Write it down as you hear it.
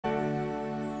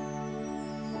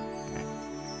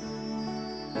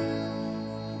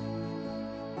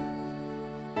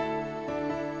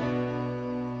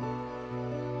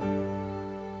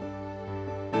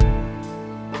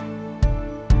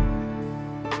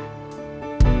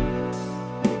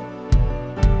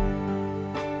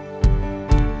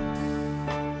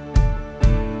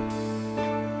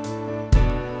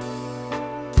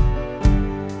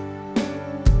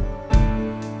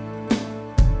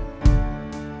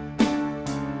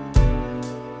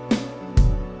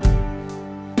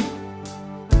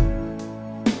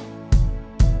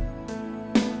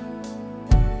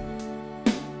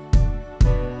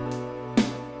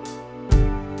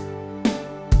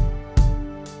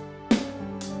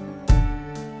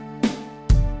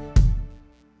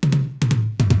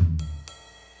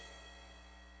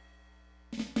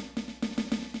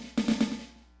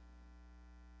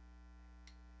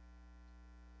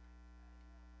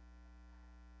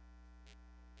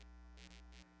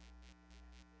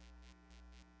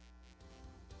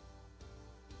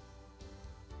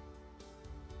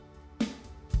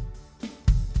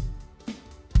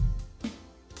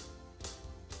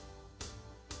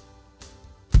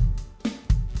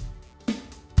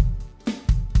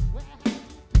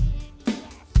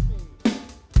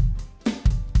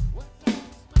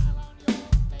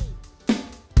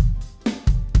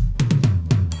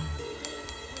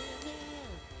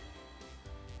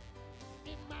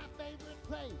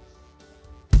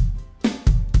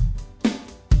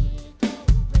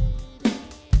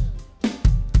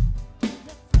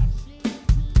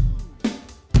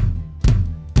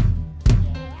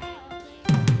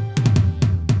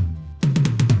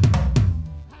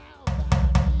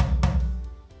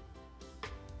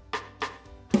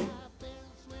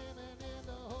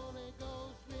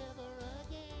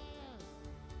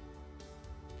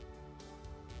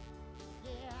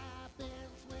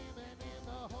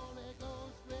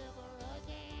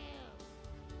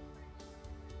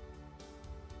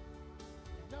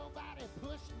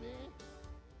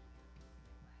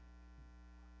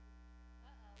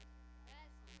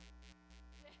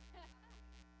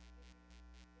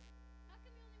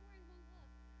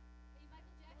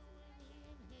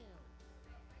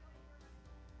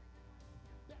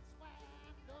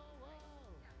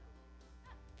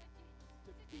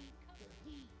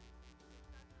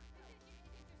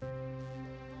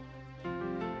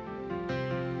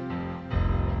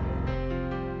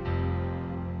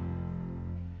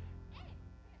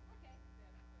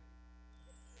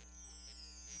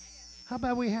How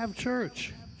about we have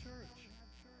church?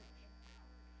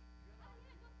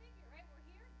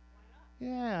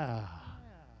 Yeah.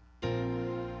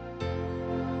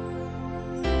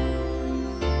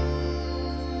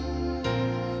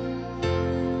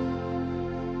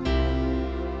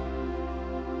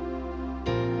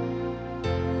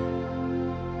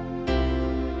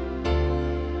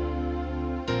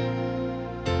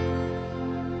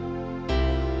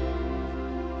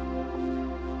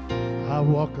 I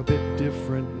walk a bit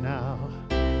different now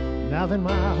that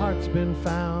my heart's been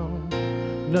found.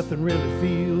 Nothing really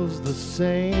feels the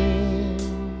same.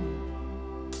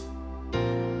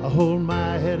 I hold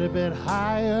my head a bit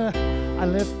higher, I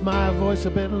lift my voice a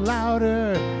bit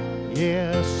louder.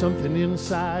 Yeah, something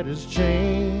inside has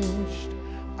changed.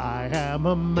 I am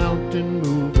a mountain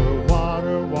mover,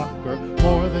 water walker,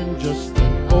 more than just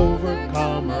an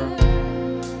overcomer.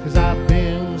 'Cause I've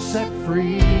been set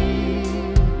free.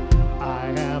 I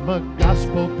am a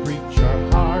gospel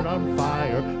preacher, heart on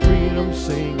fire, freedom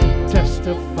singing,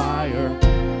 testifier.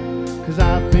 'Cause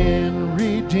I've been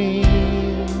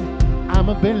redeemed, I'm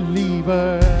a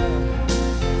believer.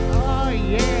 Oh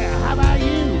yeah, how about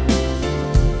you?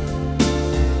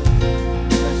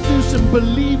 Let's do some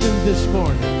believing this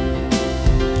morning.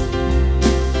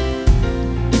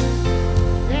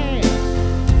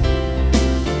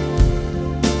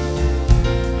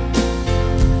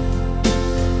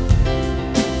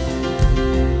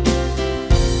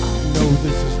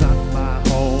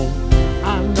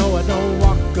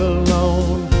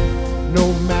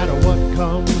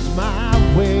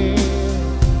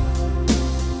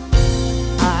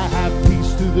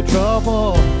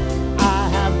 Trouble, I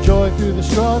have joy through the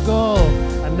struggle,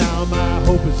 and now my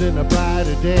hope is in a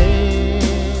brighter day.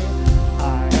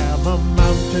 I am a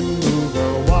mountain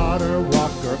mover, water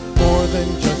walker, more than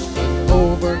just an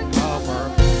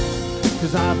overcomer.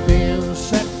 'Cause I've been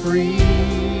set free.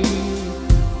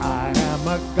 I am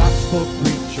a gospel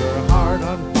preacher, heart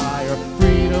on fire,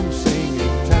 freedom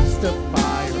singing,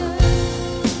 testifier.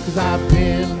 'Cause I've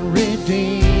been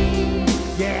redeemed,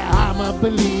 yeah, I'm a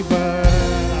believer.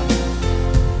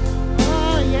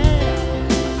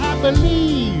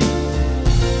 Believe.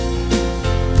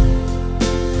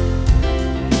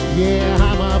 Yeah,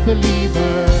 I'm a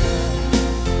believer.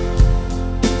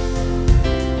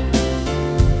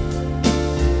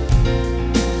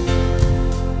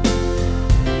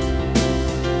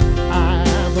 I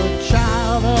am a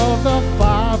child of the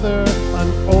Father, an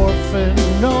orphan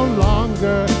no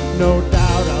longer, no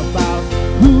doubt about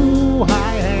who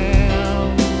I am.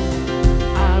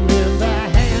 I'm in the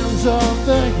hands of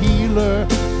the healer,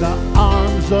 the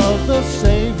arms of the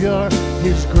Savior.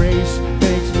 His grace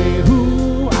makes me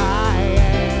who I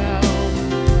am.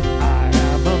 I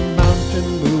am a mountain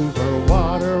mover,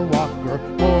 water walker,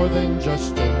 more than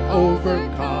just an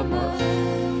overcomer.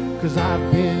 'Cause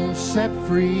I've been set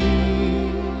free.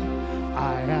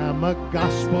 I am a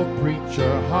gospel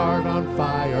preacher, heart on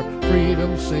fire,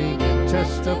 freedom singing,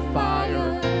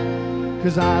 testifier.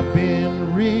 'Cause I've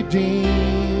been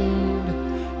redeemed.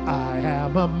 I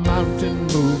am a mountain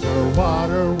mover,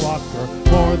 water walker,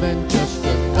 more than just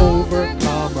an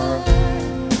overcomer.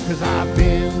 'Cause I've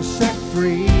been set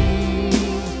free.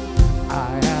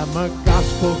 I am a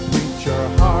gospel preacher,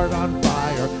 heart on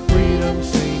fire, freedom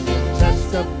singing,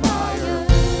 testifier.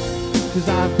 'Cause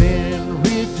I've been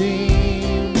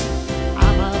redeemed,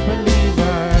 I'm a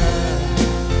believer.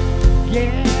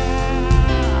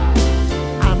 Yeah,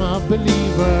 I'm a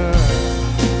believer.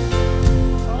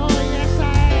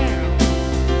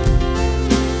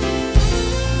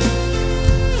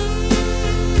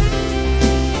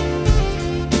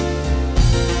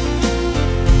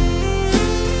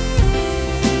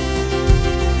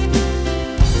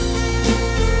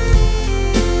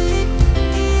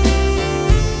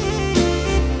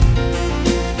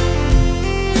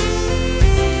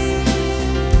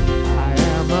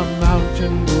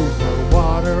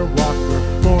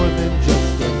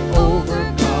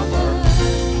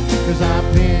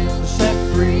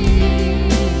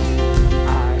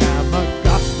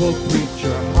 gospel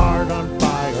preacher, heart on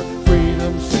fire,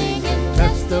 freedom singing,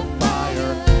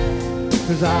 testifier,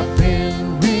 'cause I've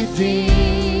been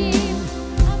redeemed.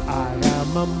 I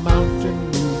am a mountain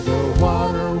mover,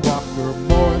 water walker,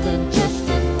 more than just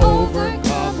an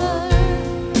overcomer,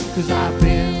 'cause I've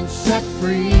been set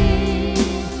free.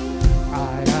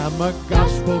 I am a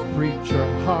gospel preacher,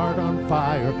 heart on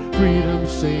fire, freedom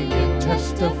singing,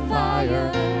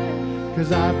 testifier,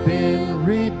 'cause I've been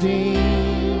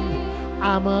redeemed.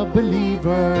 I'm a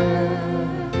believer.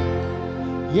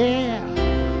 Yeah.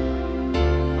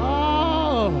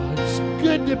 Oh, it's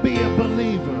good to be a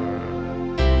believer.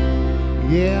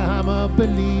 Yeah, I'm a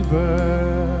believer.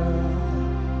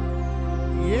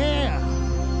 Yeah.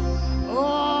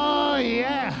 Oh,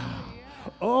 yeah.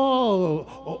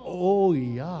 Oh,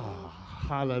 yeah.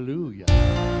 Hallelujah.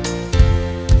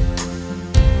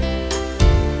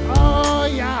 Oh,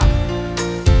 yeah.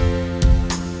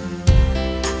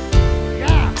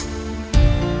 Yeah.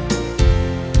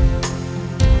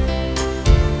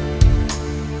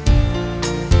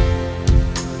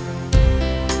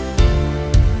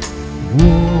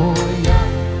 Oh, yeah.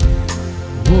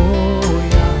 Oh,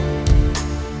 yeah.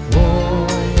 Oh,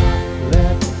 yeah.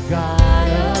 Let God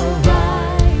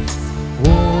arise.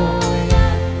 Oh,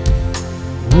 yeah.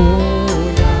 Oh,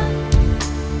 yeah.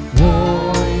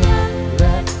 Oh, yeah.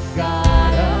 Let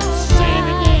God arise. Say it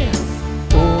again.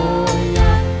 Oh,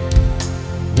 yeah.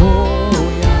 Oh,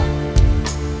 yeah.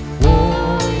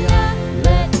 Oh, yeah.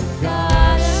 Let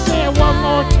God arise. Say it one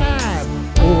more time.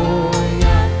 Oh,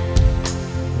 yeah.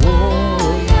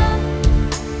 Oh, yeah.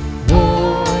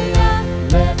 Oh, yeah.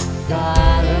 Let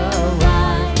God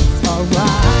arise.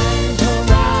 Arise,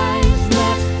 arise,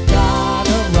 let God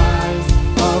arise.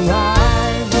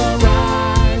 Arise,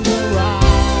 arise,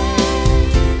 arise.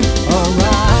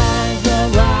 Arise,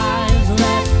 arise,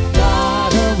 let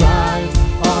God arise.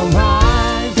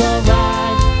 Arise,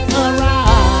 arise,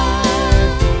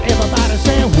 arise. Everybody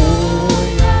say, oh,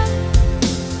 yeah.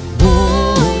 Oh,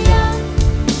 yeah.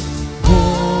 Oh,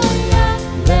 yeah.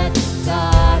 Let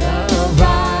God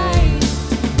arise.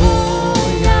 Oh,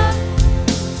 yeah.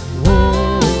 Oh,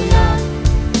 yeah.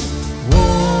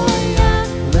 Oh, yeah.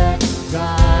 Let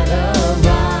God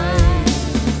arise.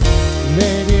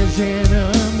 Let his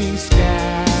enemies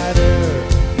scatter.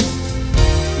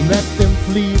 Let them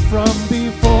flee from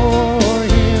before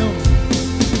him.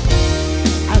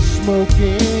 As smoke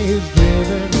is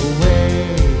driven away,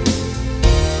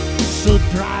 so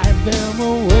drive them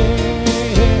away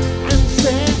and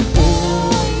say, oh,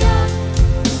 yeah.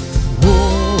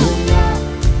 Oh, yeah.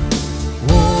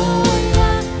 Oh,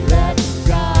 yeah. Let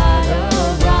God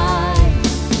arise.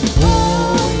 Oh,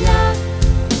 yeah.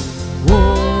 Oh,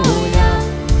 yeah.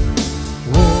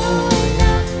 Oh,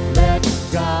 yeah. Let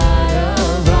God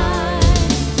arise.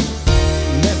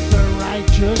 Let the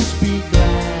righteous be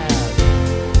glad.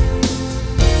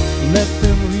 Let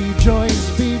them rejoice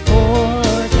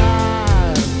before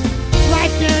God.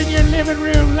 Right there in your living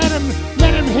room, let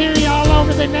him hear you all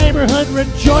over the neighborhood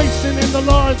rejoicing in the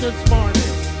Lord this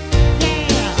morning.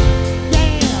 Yeah,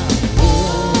 yeah.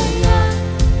 Oh, yeah.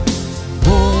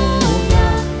 Oh,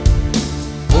 yeah.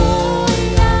 Oh,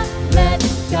 yeah. Let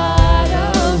God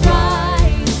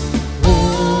arise. Oh,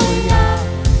 yeah.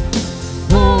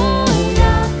 Oh,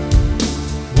 yeah.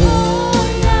 Oh,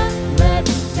 yeah. Let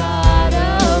God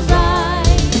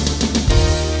arise.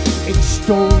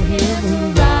 Extol him who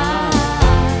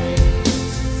rides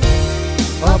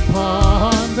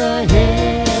upon the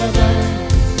heavens.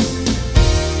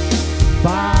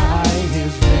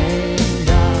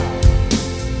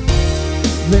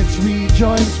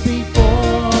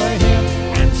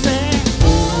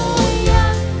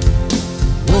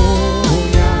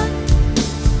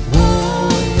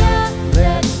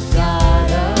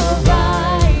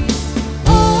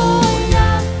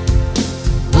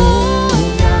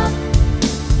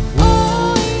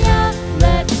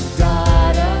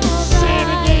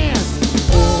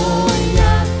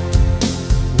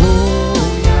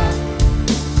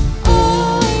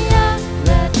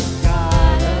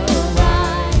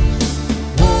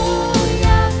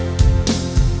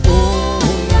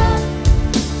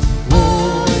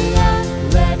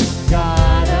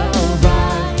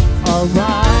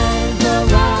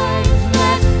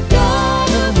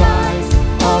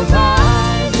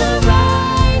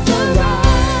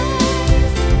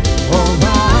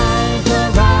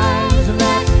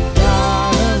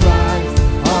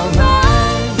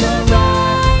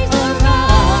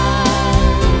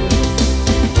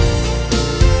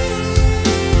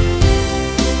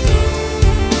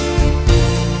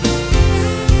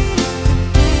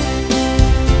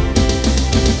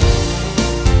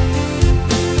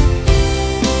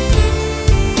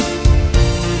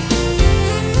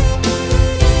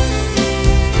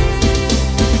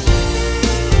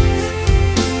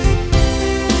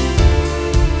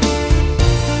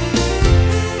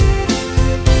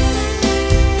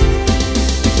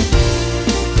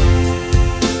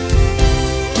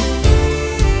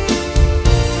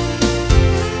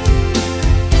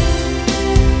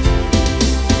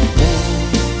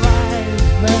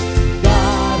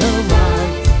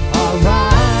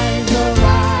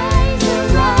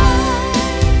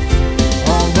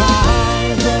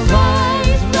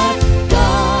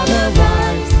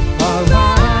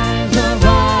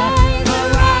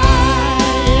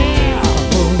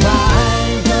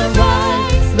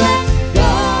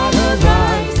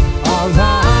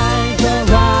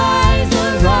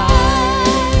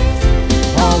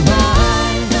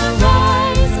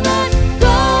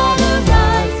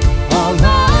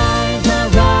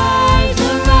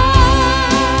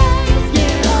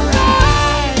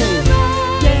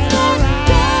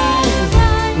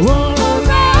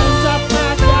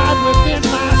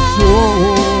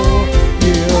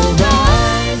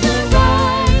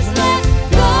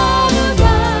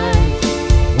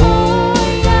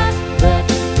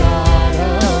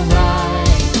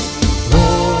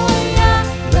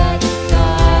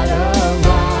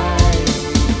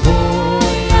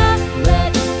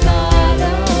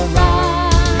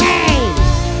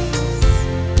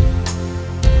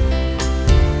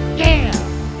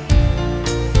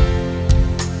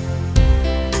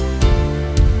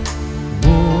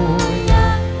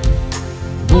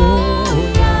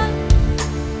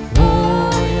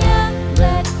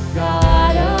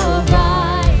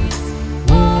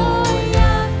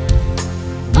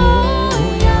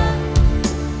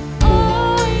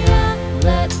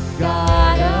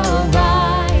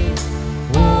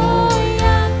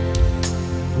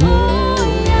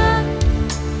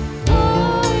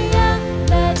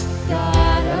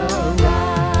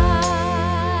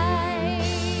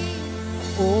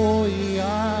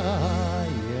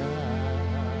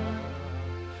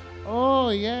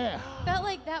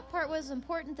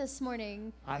 important this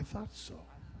morning. I thought so.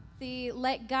 The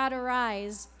let God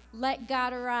arise, let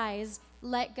God arise,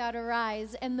 let God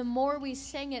arise. And the more we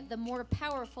sang it, the more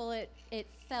powerful it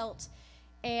felt.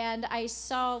 And I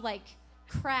saw like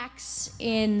cracks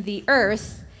in the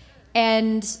earth,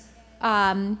 and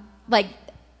like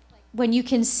when you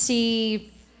can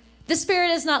see, the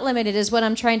Spirit is not limited is what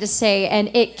I'm trying to say,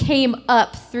 and it came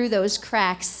up through those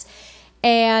cracks.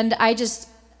 And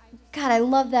God, I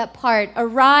love that part.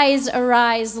 Arise,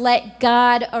 arise, let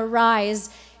God arise.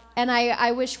 And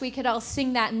I wish we could all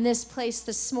sing that in this place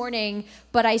this morning,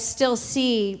 but I still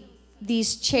see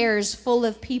these chairs full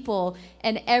of people,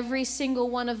 and every single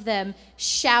one of them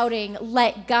shouting,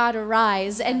 let God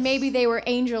arise. Yes. And maybe they were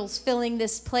angels filling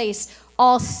this place,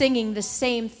 all singing the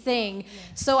same thing.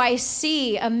 Yes. So I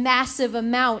see a massive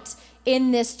amount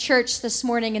in this church this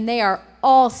morning, and they are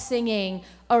all singing,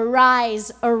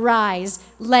 arise, arise,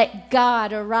 let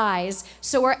God arise.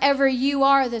 So wherever you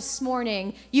are this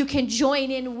morning, you can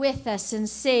join in with us and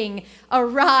sing,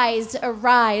 arise,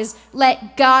 arise,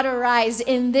 let God arise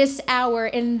in this hour,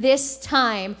 in this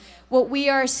time. What we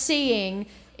are seeing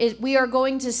is we are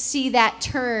going to see that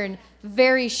turn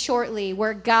very shortly,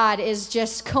 where God is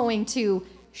just going to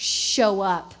show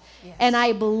up. Yes. And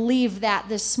I believe that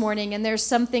this morning, and there's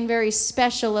something very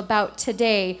special about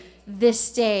today,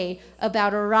 this day,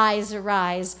 about arise,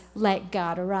 arise, let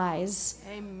God arise.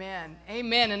 Amen.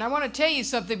 Amen. And I want to tell you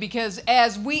something, because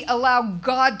as we allow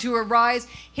God to arise,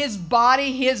 his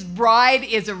body, his bride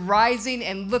is arising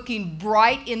and looking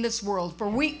bright in this world, for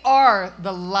we are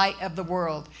the light of the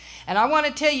world. And I want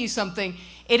to tell you something.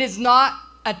 It is not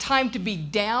a time to be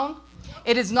down.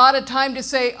 It is not a time to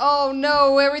say, oh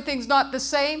no, everything's not the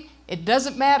same. It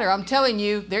doesn't matter. I'm telling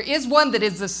you, there is one that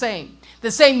is the same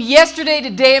yesterday,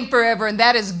 today, and forever, and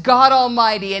that is God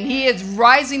Almighty, and he is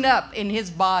rising up in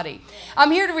his body.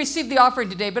 I'm here to receive the offering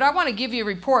today, but I want to give you a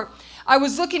report. I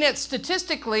was looking at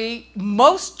statistically,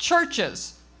 most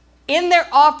churches in their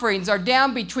offerings are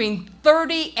down between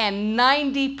 30 and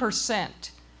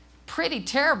 90%. Pretty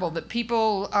terrible that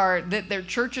that their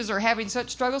churches are having such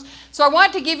struggles. So I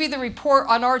wanted to give you the report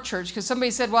on our church, because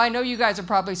somebody said, well, I know you guys are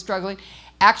probably struggling.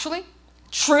 Actually,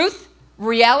 truth,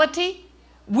 reality,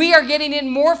 we are getting in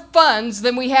more funds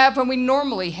than we have when we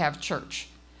normally have church.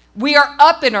 We are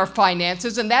up in our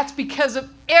finances, and that's because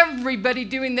of everybody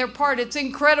doing their part. It's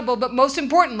incredible, but most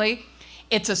importantly,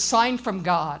 it's a sign from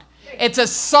God. It's a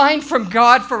sign from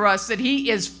God for us that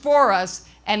he is for us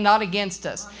and not against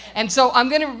us. And so I'm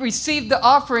going to receive the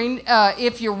offering.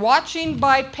 If you're watching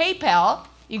by PayPal,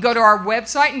 you go to our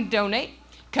website and donate.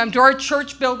 Come to our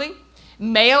church building.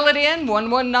 Mail it in,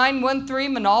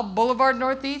 11913 Manal Boulevard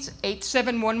Northeast,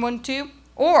 87112.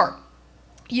 Or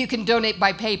you can donate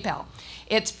by PayPal.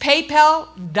 It's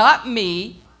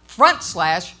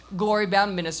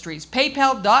paypal.me/Glorybound Ministries.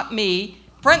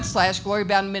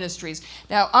 paypal.me/Glorybound Ministries.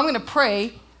 Now, I'm going to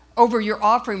pray over your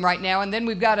offering right now, and then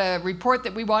we've got a report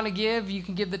that we want to give. You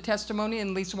can give the testimony,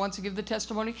 and Lisa wants to give the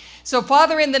testimony. So,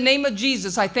 Father, in the name of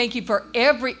Jesus, I thank you for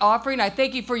every offering. I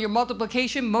thank you for your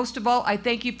multiplication. Most of all, I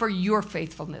thank you for your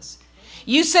faithfulness.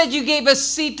 You said you gave us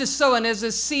seed to sow, and as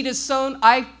the seed is sown,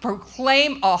 I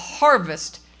proclaim a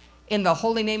harvest in the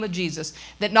holy name of Jesus,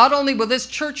 that not only will this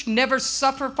church never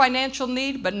suffer financial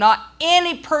need, but not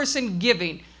any person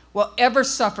giving will ever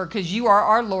suffer, because you are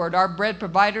our Lord, our bread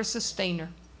provider, sustainer.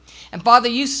 And Father,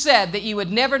 you said that you would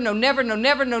never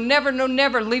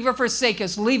leave or forsake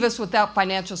us, leave us without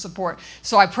financial support.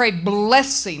 So I pray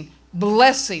blessing,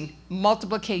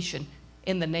 multiplication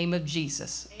in the name of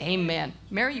Jesus. Amen.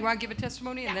 Mary, you want to give a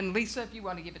testimony? And then Lisa, if you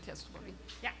want to give a testimony.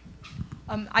 Yeah.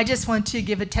 I just want to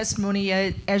give a testimony.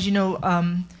 As you know,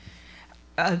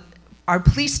 our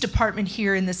police department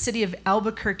here in the city of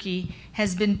Albuquerque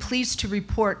has been pleased to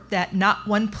report that not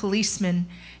one policeman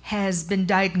has been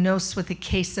diagnosed with a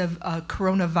case of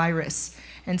coronavirus.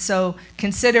 And so,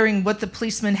 considering what the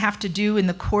policemen have to do in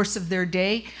the course of their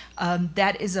day,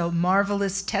 that is a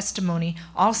marvelous testimony.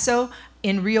 Also,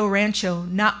 in Rio Rancho,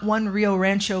 not one Rio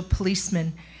Rancho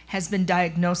policeman has been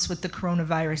diagnosed with the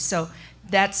coronavirus. So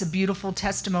that's a beautiful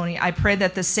testimony. I pray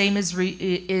that the same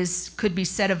could be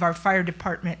said of our fire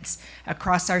departments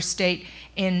across our state,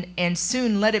 and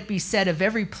soon let it be said of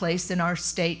every place in our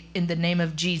state, in the name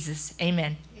of Jesus.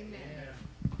 Amen.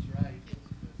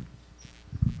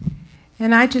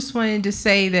 And I just wanted to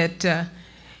say that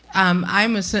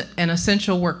I'm an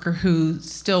essential worker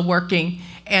who's still working,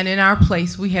 and in our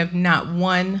place we have not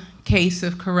one case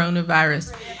of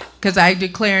coronavirus, because I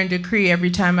declare and decree every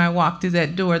time I walk through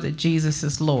that door that Jesus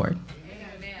is Lord.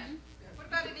 Amen. What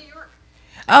about in New York?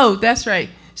 Oh, that's right.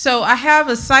 So I have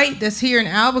a site that's here in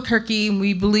Albuquerque, and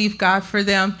we believe God for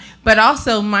them, but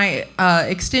also my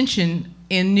extension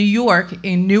in New York,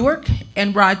 in Newark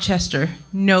and Rochester,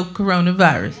 no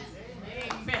coronavirus.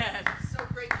 Amen. So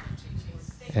great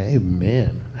teaching.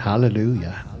 Amen.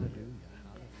 Hallelujah.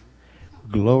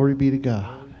 Glory be to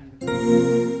God.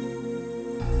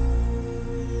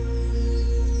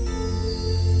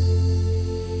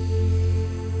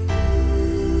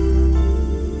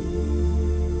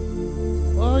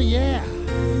 Oh, yeah.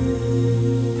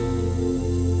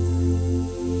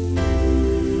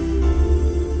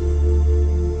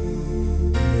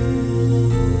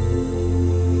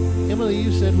 Emily,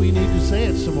 you said we need to say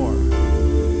it some more.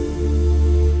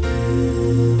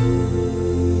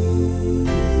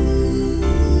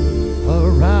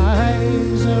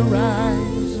 Arise,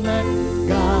 arise, let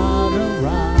God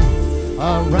arise.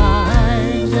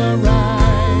 Arise,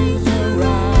 arise,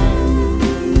 arise.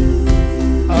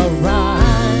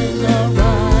 Arise,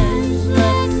 arise,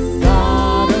 let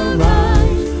God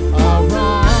arise.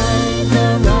 Arise,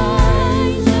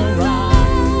 arise,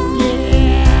 arise.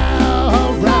 Yeah,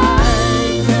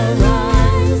 arise,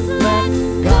 arise, let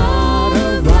God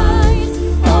arise.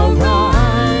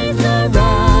 Arise,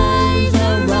 arise,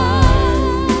 arise.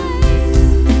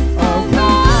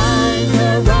 Arise,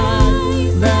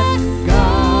 arise, let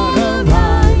God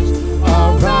arise.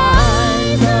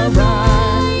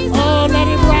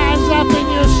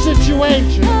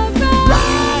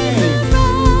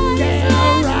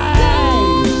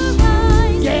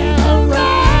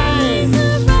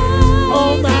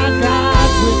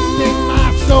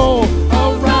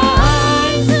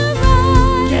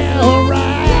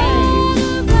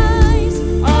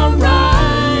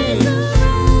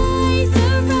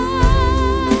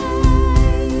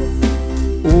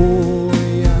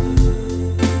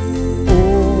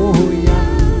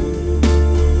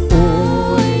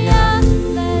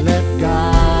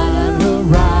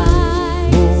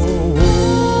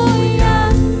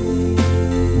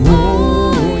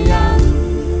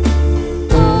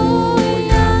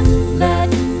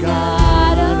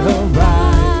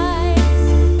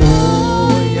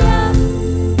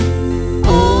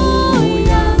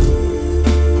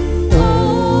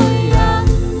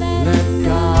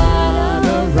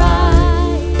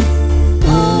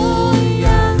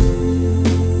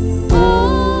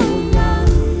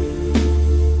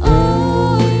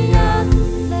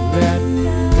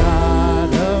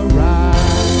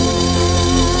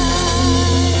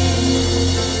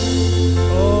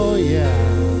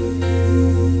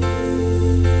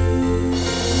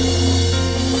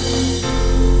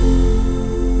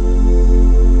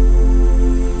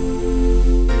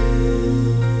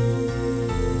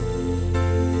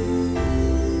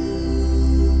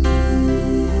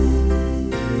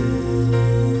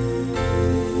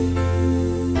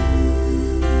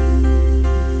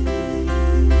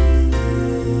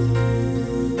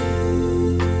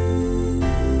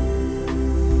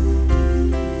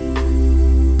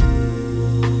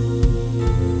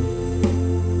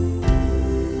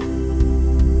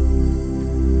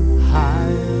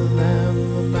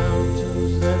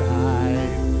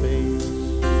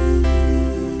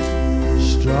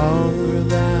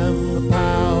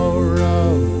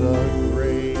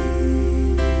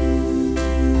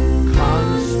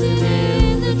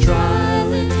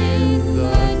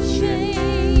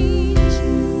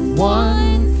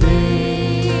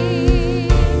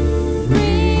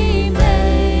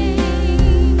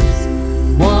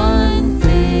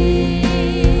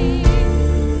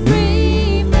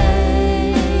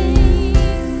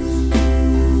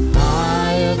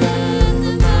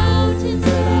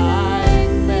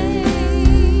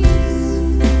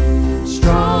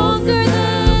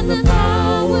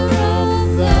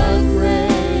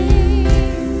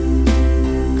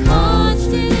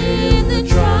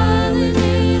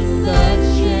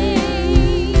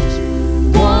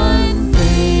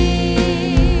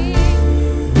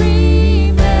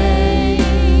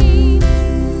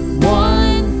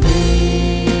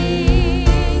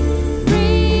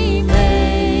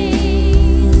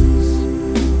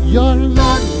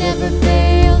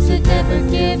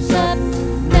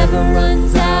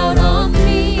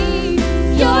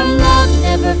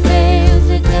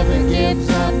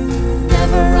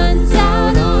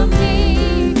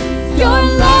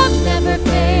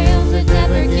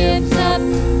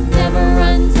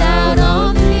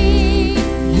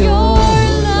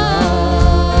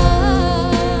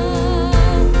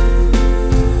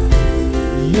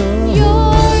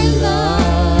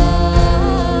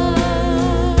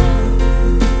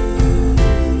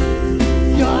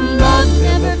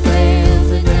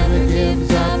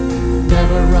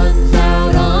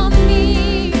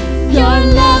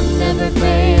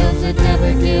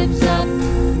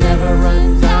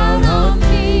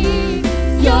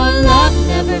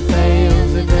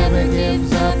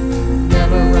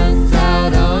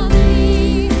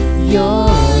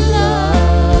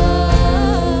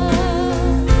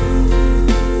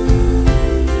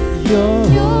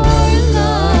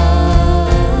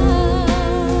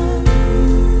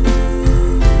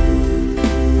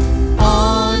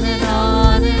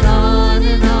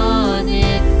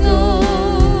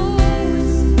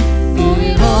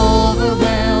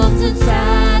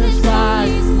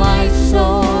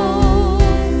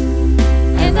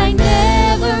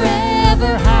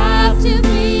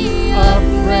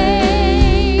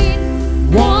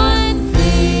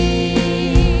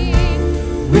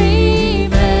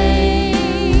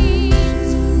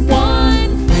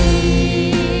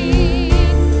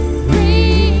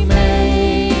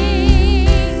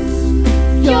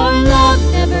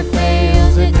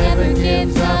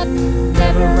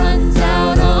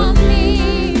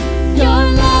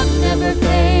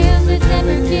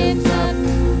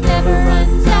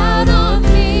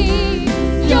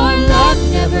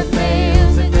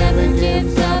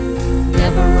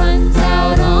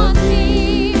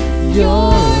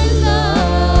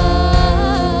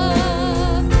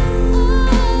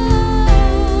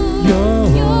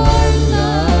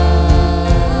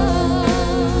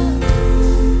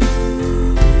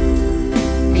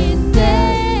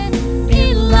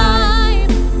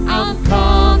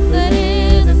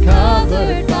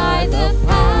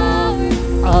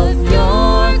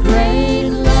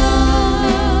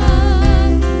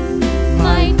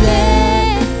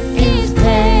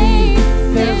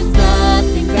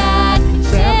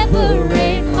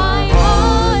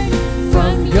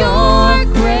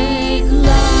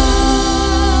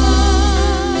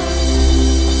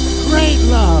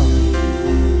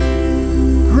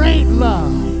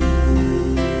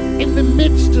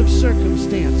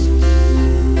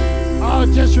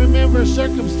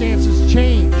 circumstances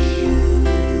change,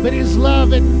 but His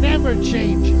love, it never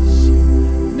changes,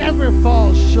 never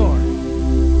falls short,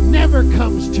 never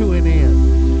comes to an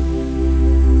end.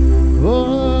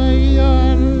 Oh,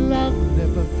 your love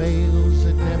never fails,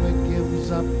 it never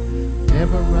gives up,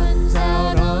 never runs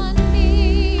out on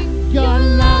me. Your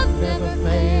love never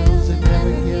fails, it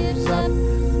never gives up,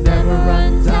 never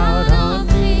runs out on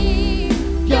me.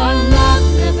 Your love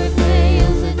never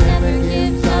fails, it never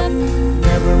gives up,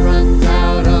 never runs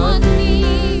out on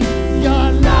me.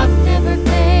 Your love never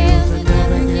fails, it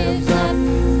never gives up,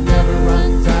 never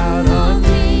runs out on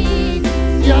me.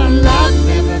 Your love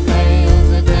never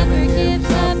fails, it never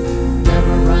gives up,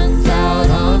 never runs out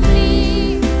on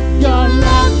me. Your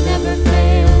love never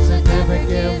fails, it never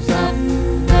gives up.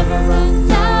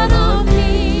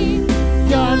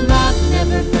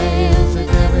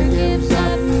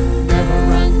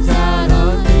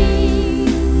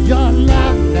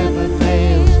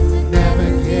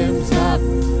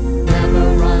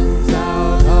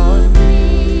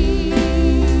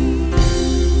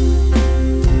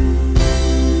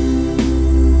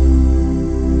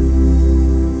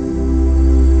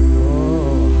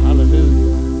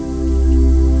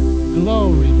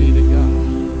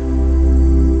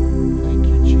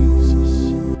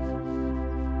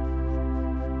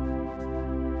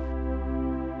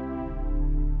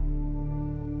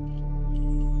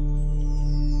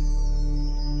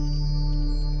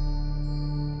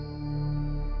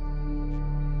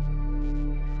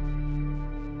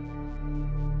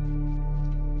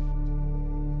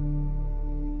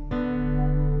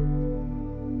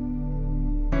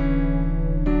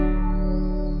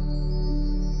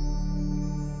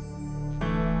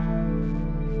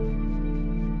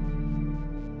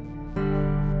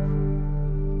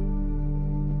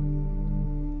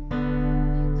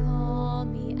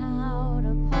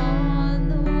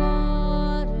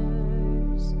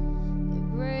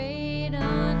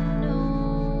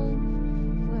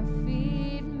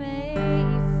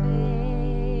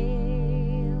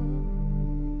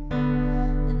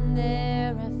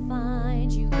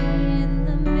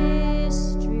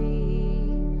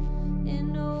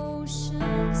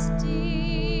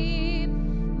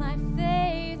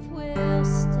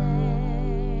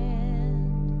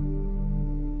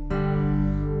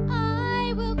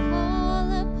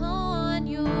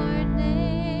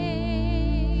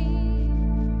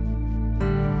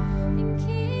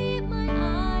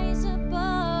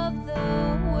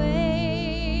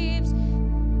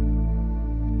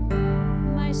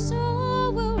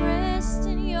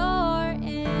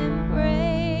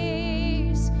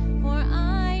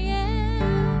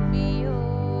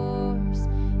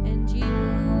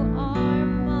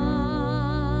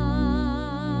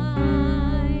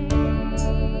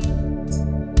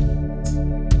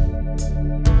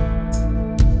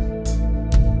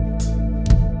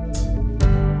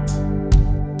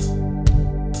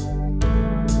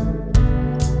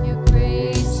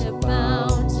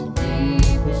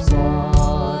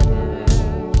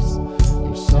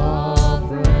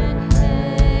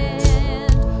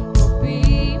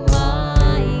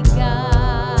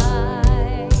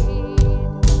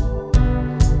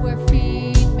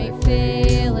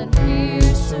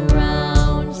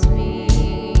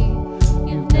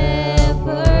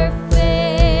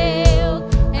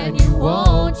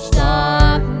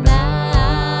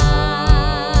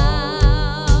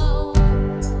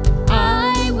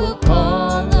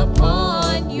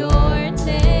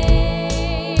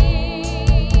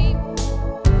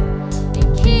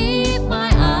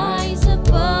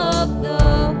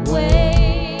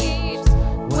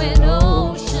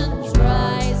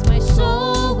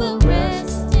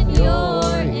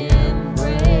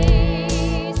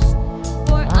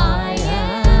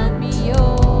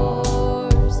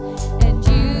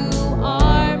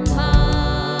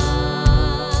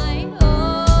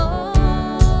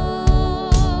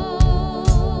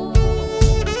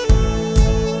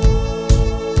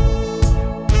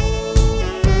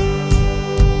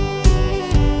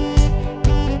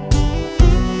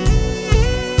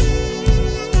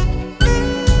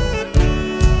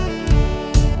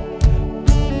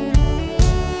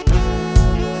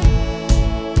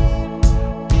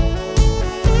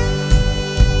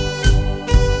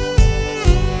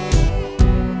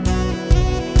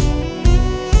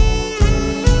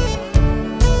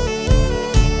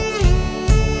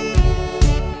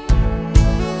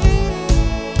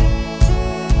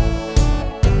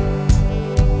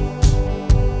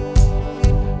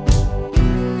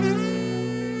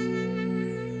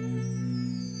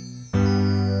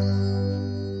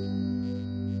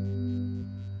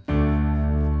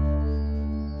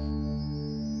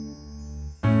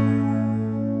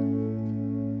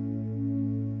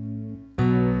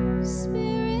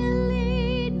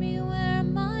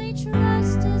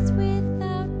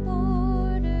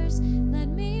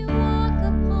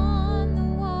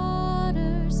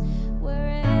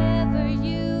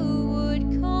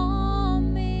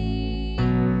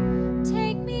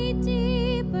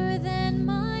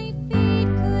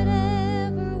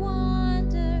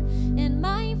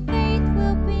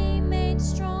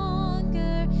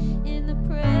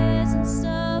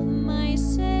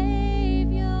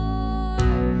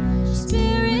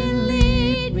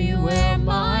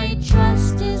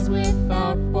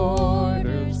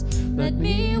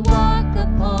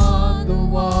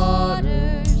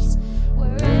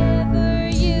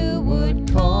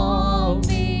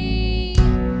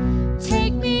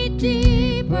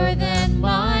 deeper than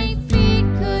my feet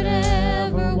could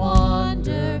ever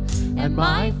wander, and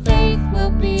my faith will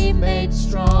be made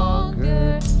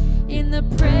stronger in the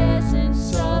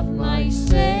presence of my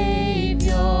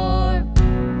Savior.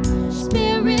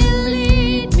 Spirit,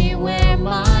 lead me where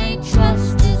my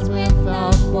trust is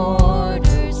without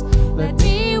borders. Let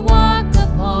me walk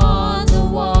upon the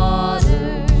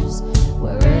waters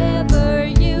wherever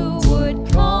you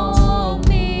would call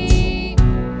me.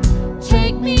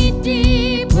 Take me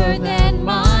deeper than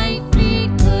my feet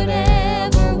could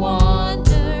ever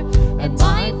wander, and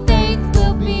my faith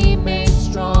will be made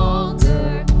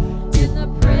stronger in the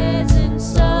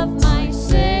presence of my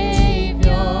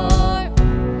Savior.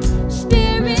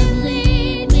 Spirit,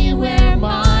 lead me where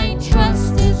my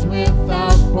trust is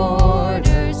without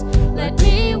borders. Let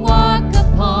me walk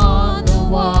upon the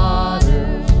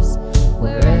waters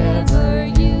wherever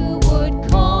you would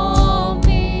call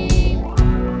me.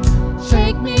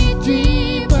 Take me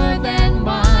deeper than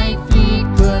my feet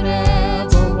could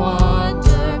ever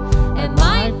wander, and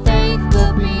my faith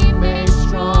will be made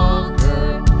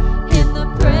stronger in the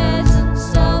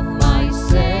presence of my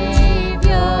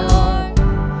Savior.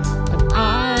 And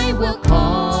I will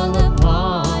call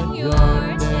upon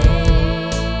your name.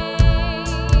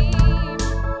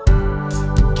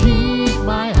 Keep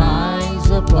my eyes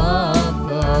above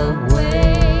the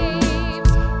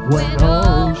waves. When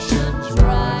oceans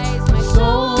rise, my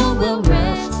soul will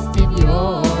rest in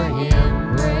your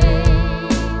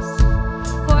embrace.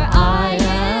 For I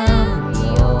am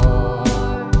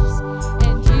yours,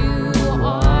 and you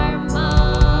are mine.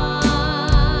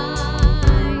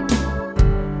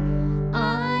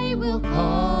 I will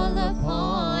call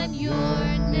upon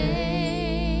your name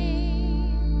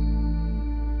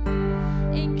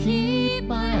and keep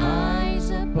my eyes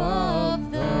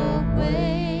above the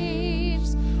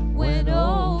waves. When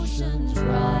oceans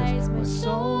rise, my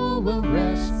soul will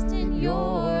rest in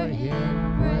your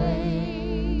embrace.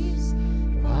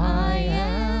 For I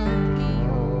am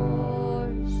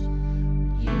yours,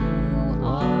 you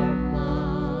are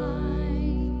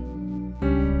mine.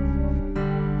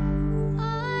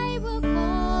 I will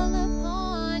call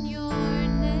upon your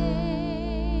name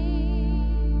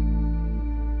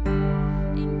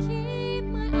and keep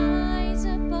my eyes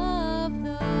above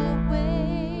the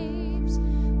waves.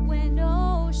 When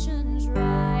oceans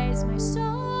rise, my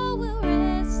soul will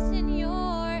rest in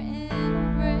your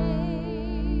embrace.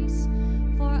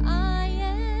 For I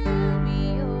am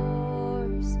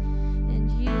yours,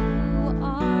 and you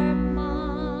are mine.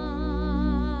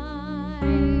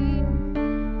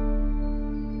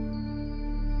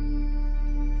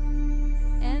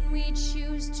 And we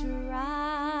choose to rise.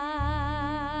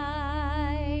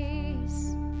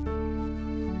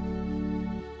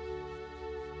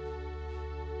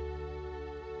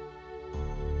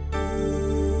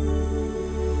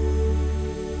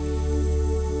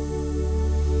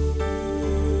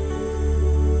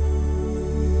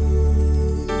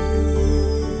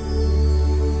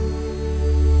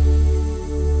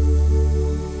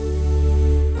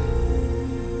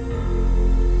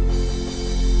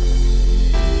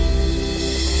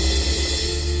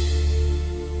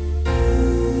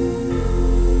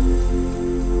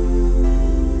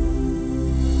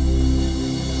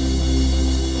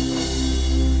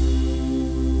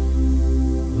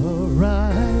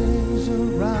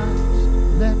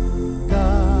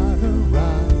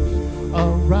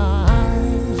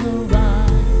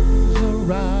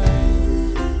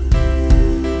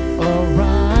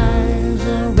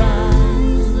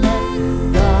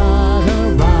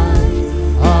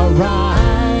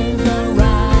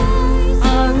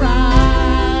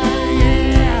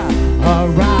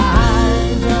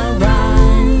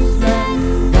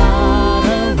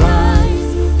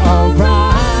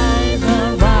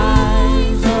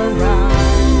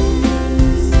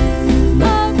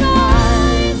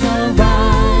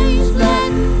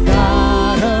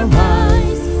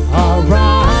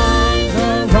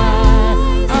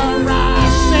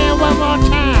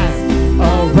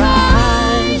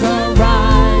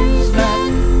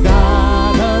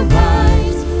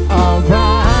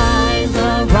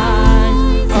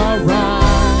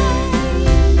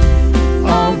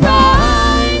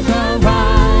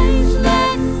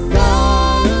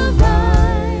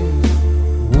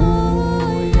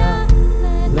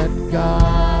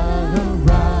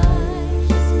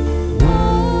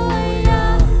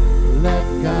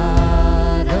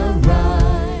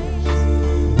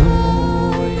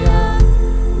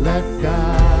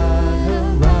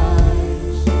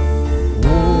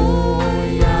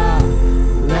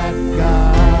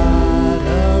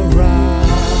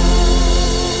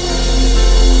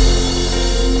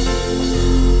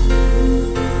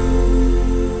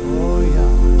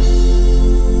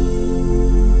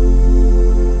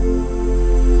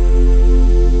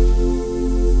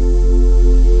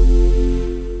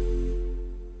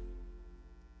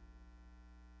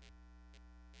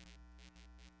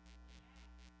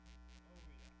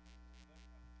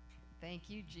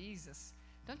 Thank you, Jesus.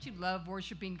 Don't you love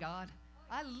worshiping God?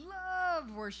 I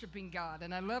love worshiping God,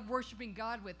 and I love worshiping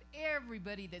God with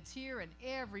everybody that's here and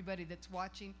everybody that's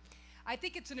watching. I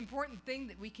think it's an important thing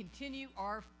that we continue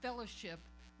our fellowship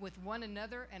with one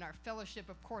another and our fellowship,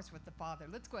 of course, with the Father.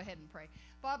 Let's go ahead and pray.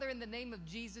 Father, in the name of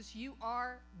Jesus, you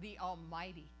are the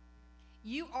Almighty.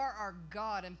 You are our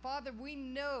God, and Father, we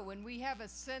know and we have a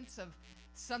sense of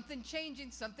something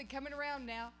changing, something coming around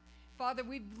now. Father,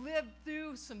 we've lived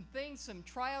through some things, some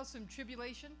trials, some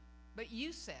tribulation, but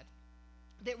you said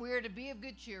that we are to be of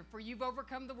good cheer, for you've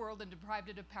overcome the world and deprived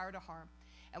it of power to harm.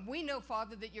 And we know,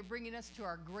 Father, that you're bringing us to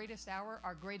our greatest hour,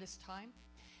 our greatest time.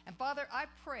 And Father, I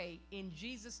pray in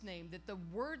Jesus' name that the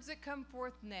words that come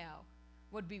forth now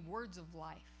would be words of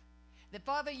life. That,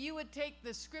 Father, you would take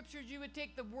the scriptures, you would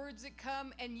take the words that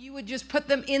come, and you would just put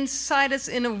them inside us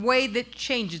in a way that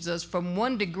changes us from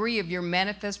one degree of your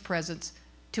manifest presence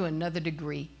to another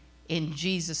degree. In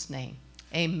Jesus' name.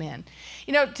 Amen.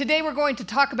 You know, today we're going to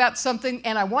talk about something,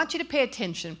 and I want you to pay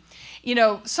attention. You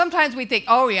know, sometimes we think,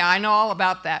 oh, yeah, I know all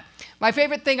about that. My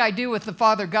favorite thing I do with the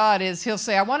Father God is he'll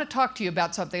say, I want to talk to you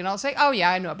about something, and I'll say, oh, yeah,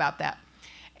 I know about that.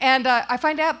 And I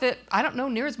find out that I don't know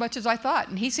near as much as I thought,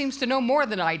 and he seems to know more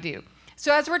than I do.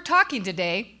 So as we're talking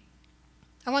today,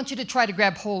 I want you to try to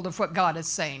grab hold of what God is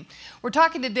saying. We're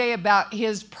talking today about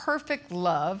his perfect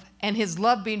love and his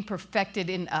love being perfected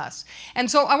in us. And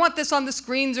so I want this on the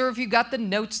screens, or if you got the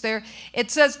notes there. It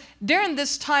says, during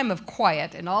this time of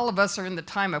quiet, and all of us are in the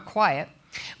time of quiet,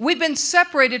 we've been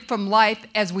separated from life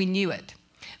as we knew it.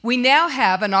 We now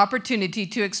have an opportunity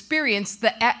to experience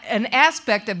an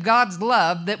aspect of God's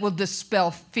love that will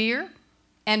dispel fear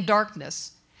and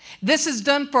darkness. This is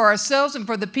done for ourselves and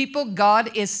for the people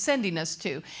God is sending us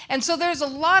to. And so there's a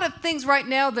lot of things right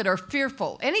now that are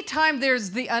fearful. Anytime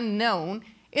there's the unknown,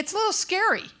 it's a little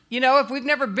scary. You know, if we've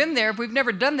never been there, if we've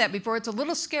never done that before, it's a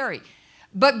little scary.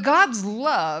 But God's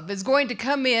love is going to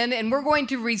come in, and we're going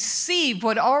to receive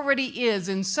what already is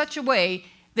in such a way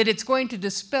that it's going to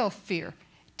dispel fear,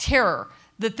 terror,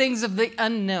 the things of the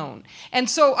unknown. And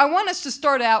so I want us to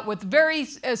start out with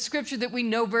a scripture that we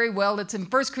know very well. It's in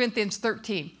 1 Corinthians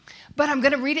 13. But I'm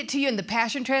going to read it to you in the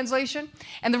Passion Translation.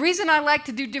 And the reason I like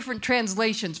to do different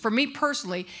translations, for me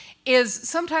personally, is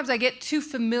sometimes I get too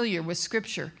familiar with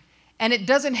Scripture, and it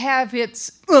doesn't have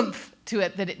its oomph to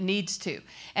it that it needs to.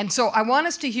 And so I want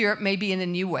us to hear it maybe in a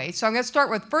new way. So I'm going to start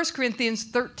with 1 Corinthians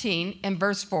 13 and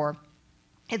verse 4.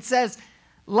 It says,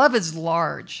 love is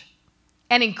large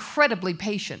and incredibly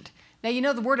patient. Now, you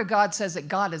know the Word of God says that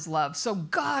God is love. So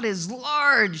God is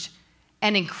large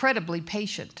and incredibly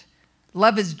patient.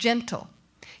 Love is gentle,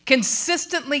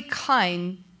 consistently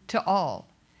kind to all.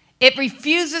 It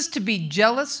refuses to be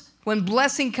jealous when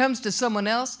blessing comes to someone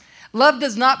else. Love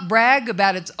does not brag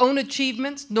about its own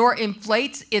achievements, nor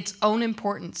inflates its own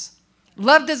importance.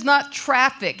 Love does not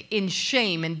traffic in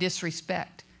shame and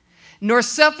disrespect, nor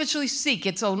selfishly seek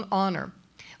its own honor.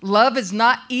 Love is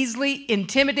not easily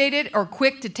intimidated or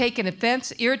quick to take an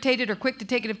offense, irritated or quick to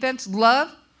take an offense.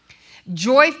 Love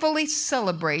joyfully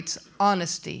celebrates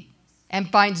honesty and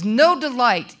finds no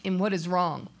delight in what is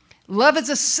wrong. Love is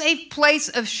a safe place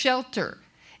of shelter.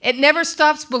 It never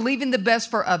stops believing the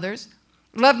best for others.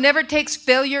 Love never takes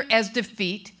failure as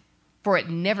defeat, for it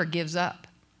never gives up.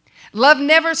 Love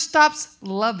never stops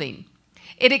loving.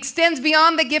 It extends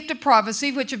beyond the gift of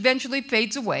prophecy, which eventually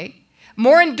fades away,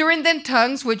 more enduring than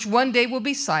tongues, which one day will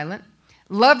be silent.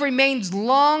 Love remains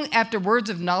long after words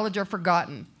of knowledge are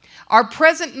forgotten. Our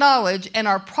present knowledge and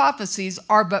our prophecies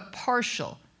are but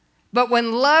partial. But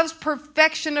when love's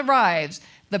perfection arrives,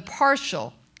 the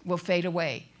partial will fade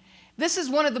away. This is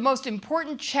one of the most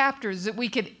important chapters that we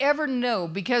could ever know,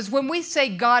 because when we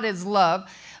say God is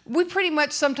love, we pretty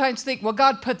much sometimes think, well,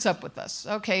 God puts up with us.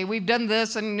 Okay, we've done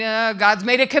this, and God's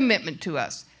made a commitment to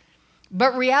us.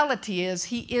 But reality is,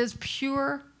 he is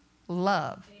pure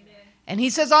love. Amen. And he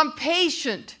says, I'm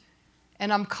patient,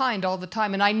 and I'm kind all the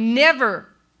time, and I never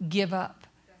give up.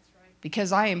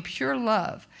 Because I am pure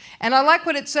love. And I like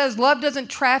what it says, love doesn't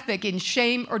traffic in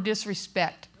shame or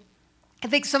disrespect. I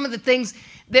think some of the things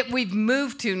that we've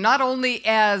moved to, not only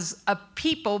as a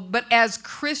people, but as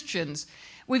Christians,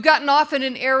 we've gotten off in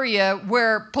an area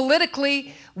where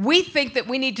politically we think that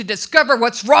we need to discover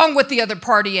what's wrong with the other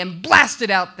party and blast it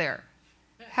out there.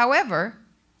 However,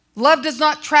 love does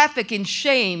not traffic in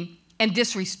shame and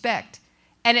disrespect,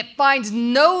 and it finds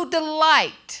no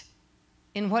delight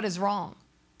in what is wrong.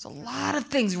 There's a lot of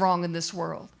things wrong in this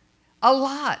world, a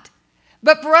lot.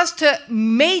 But for us to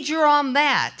major on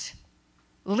that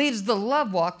leaves the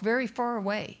love walk very far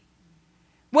away.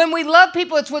 When we love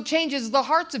people, it's what changes the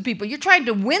hearts of people. You're trying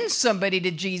to win somebody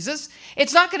to Jesus.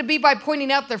 It's not going to be by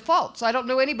pointing out their faults. I don't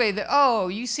know anybody that, oh,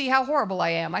 you see how horrible I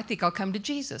am. I think I'll come to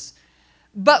Jesus.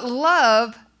 But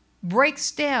love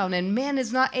breaks down, and man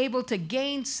is not able to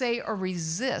gainsay or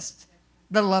resist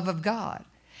the love of God.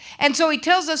 And so he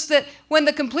tells us that when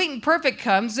the complete and perfect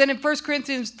comes, then in 1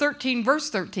 Corinthians 13, verse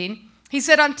 13, he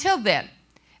said, until then,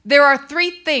 there are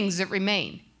three things that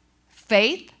remain: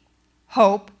 faith,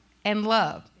 hope, and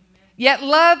love. Yet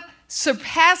love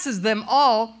surpasses them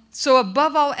all, so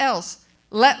above all else,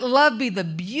 let love be the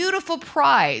beautiful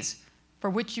prize for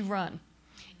which you run.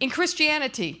 In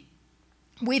Christianity,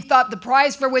 we've thought the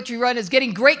prize for which we run is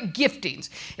getting great giftings.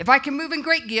 If I can move in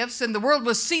great gifts, and the world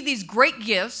will see these great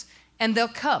gifts, and they'll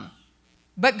come.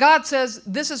 But God says,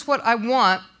 this is what I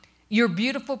want, your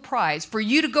beautiful prize, for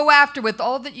you to go after with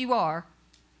all that you are.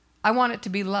 I want it to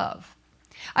be love.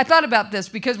 I thought about this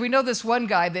because we know this one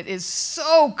guy that is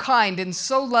so kind and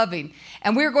so loving,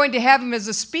 and we were going to have him as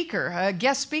a speaker, a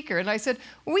guest speaker. And I said,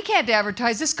 well, we can't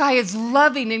advertise. This guy is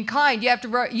loving and kind. You have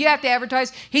to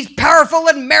advertise he's powerful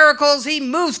in miracles. He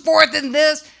moves forth in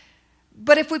this.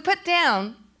 But if we put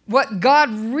down what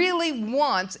God really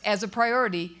wants as a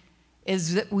priority,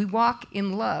 is that we walk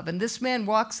in love. And this man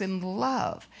walks in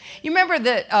love. You remember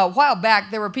that a while back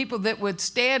there were people that would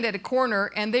stand at a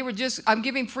corner and they were just, I'm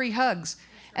giving free hugs.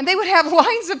 And they would have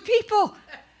lines of people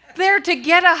there to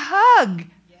get a hug.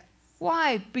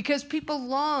 Why? Because people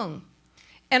long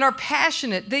and are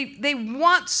passionate. They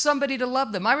want somebody to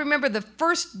love them. I remember the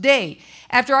first day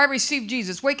after I received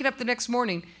Jesus, waking up the next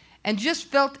morning and just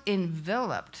felt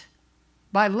enveloped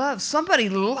by love. Somebody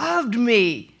loved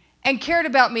me and cared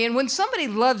about me. And when somebody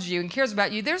loves you and cares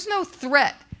about you, there's no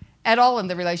threat at all in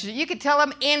the relationship. You could tell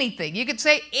them anything. You could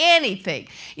say anything.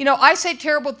 You know, I say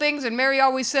terrible things, and Mary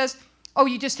always says, oh,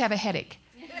 you just have a headache.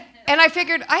 And I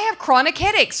figured I have chronic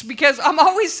headaches because I'm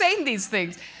always saying these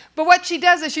things. But what she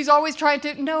does is she's always trying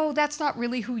to, no, that's not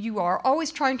really who you are,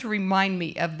 always trying to remind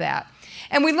me of that.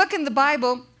 And we look in the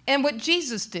Bible and what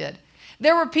Jesus did.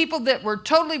 There were people that were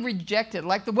totally rejected,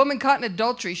 like the woman caught in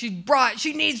adultery. She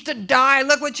needs to die.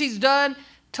 Look what she's done.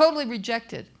 Totally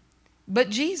rejected. But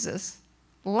Jesus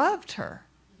loved her.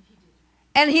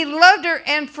 And he loved her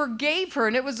and forgave her.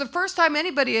 And it was the first time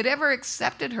anybody had ever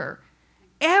accepted her.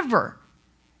 Ever.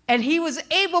 And he was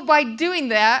able by doing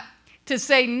that to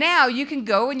say, now you can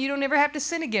go and you don't ever have to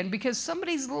sin again because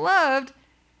somebody's loved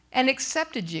and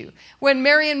accepted you. When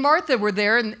Mary and Martha were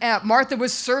there, and Martha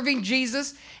was serving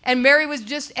Jesus, and Mary was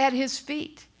just at his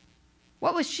feet.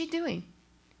 What was she doing?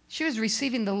 She was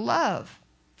receiving the love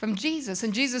from Jesus.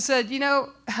 And Jesus said, you know,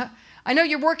 I know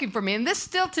you're working for me. And this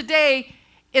still today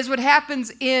is what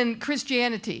happens in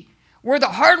Christianity. We're the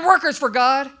hard workers for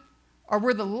God, or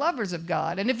we're the lovers of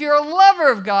God. And if you're a lover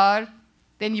of God,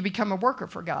 then you become a worker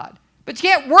for God. But you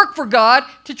can't work for God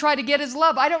to try to get his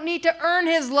love. I don't need to earn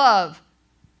his love.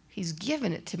 He's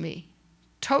given it to me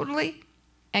totally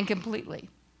and completely.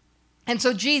 And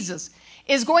so Jesus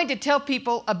is going to tell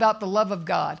people about the love of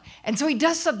God. And so he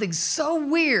does something so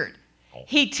weird.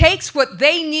 He takes what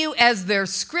they knew as their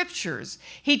scriptures.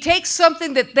 He takes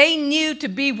something that they knew to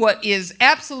be what is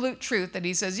absolute truth. And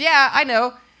he says, yeah, I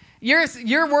know.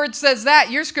 Your word says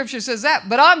that. Your scripture says that.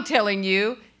 But I'm telling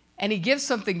you. And he gives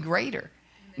something greater.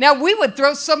 Now, we would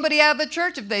throw somebody out of the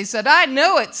church if they said, I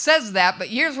know it says that, but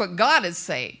here's what God is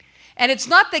saying. And it's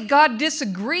not that God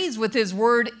disagrees with his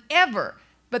word ever,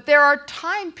 but there are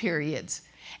time periods.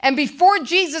 And before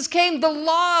Jesus came, the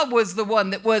law was the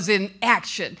one that was in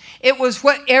action. It was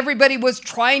what everybody was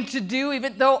trying to do,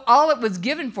 even though all it was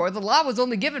given for, the law was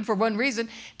only given for one reason,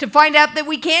 to find out that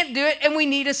we can't do it and we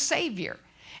need a Savior.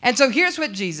 And so here's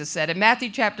what Jesus said in Matthew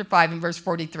chapter 5 and verse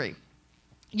 43.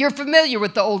 You're familiar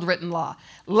with the old written law.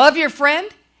 Love your friend,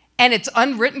 and its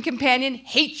unwritten companion,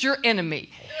 hate your enemy.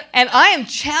 And I am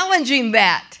challenging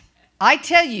that. I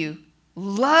tell you,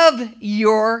 love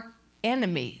your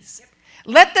enemies.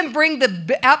 Let them bring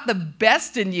out the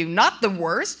best in you, not the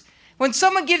worst. When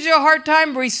someone gives you a hard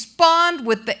time, respond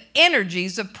with the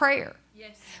energies of prayer.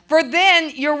 Yes. For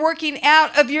then you're working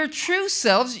out of your true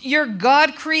selves, your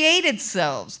God-created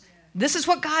selves. This is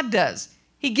what God does.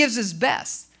 He gives his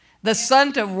best. The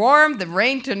sun to warm, the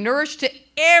rain to nourish, to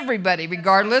everybody,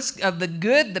 regardless of the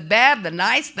good, the bad, the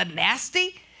nice, the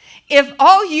nasty. If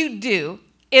all you do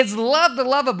is love the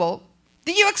lovable,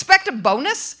 do you expect a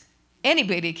bonus?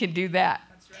 Anybody can do that.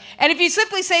 Right. And if you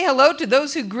simply say hello to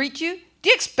those who greet you, do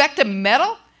you expect a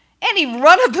medal? Any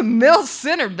run-of-the-mill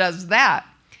sinner does that.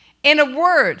 In a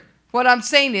word, what I'm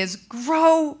saying is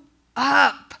grow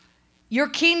up. You're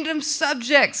kingdom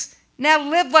subjects. Now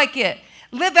live like it.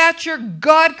 Live out your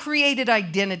God-created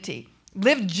identity.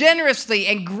 Live generously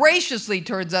and graciously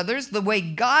towards others the way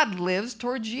God lives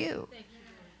towards you.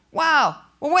 Wow.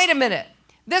 Well, wait a minute.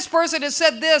 This person has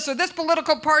said this, or this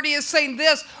political party is saying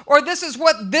this, or this is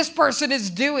what this person is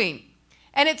doing.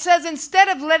 And it says, instead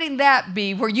of letting that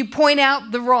be where you point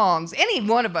out the wrongs, any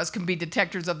one of us can be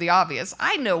detectors of the obvious.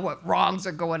 I know what wrongs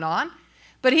are going on.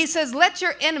 But he says, let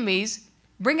your enemies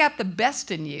bring out the best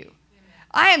in you.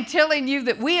 I am telling you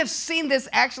that we have seen this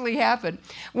actually happen.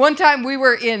 One time we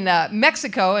were in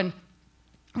Mexico and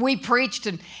we preached,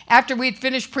 and after we'd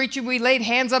finished preaching, we laid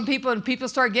hands on people and people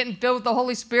started getting filled with the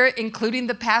Holy Spirit, including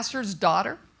the pastor's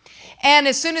daughter. And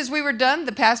as soon as we were done,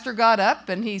 the pastor got up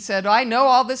and he said, I know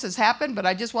all this has happened, but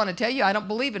I just want to tell you, I don't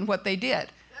believe in what they did.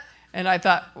 And I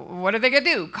thought, what are they going to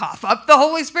do? Cough up the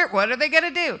Holy Spirit? What are they going to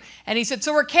do? And he said,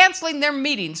 so we're canceling their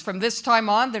meetings from this time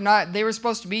on. They were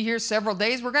supposed to be here several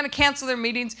days. We're going to cancel their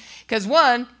meetings because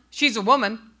 1, she's a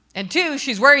woman, and 2,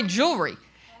 she's wearing jewelry.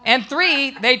 And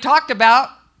 3, they talked about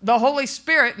the Holy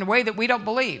Spirit in a way that we don't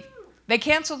believe. They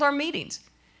canceled our meetings.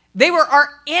 They were our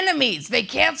enemies. They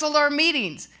canceled our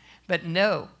meetings. But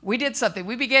no, we did something.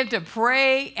 We began to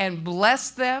pray and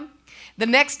bless them. The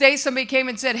next day, somebody came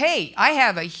and said, hey, I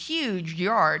have a huge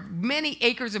yard, many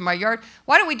acres in my yard.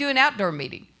 Why don't we do an outdoor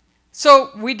meeting?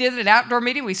 So we did an outdoor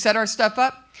meeting. We set our stuff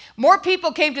up. More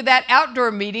people came to that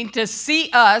outdoor meeting to see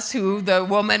us, who the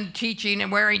woman teaching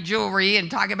and wearing jewelry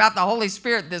and talking about the Holy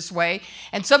Spirit this way.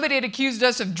 And somebody had accused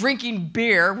us of drinking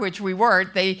beer, which we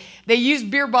weren't. They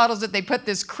used beer bottles that they put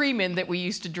this cream in that we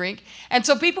used to drink. And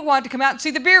so people wanted to come out and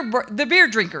see the beer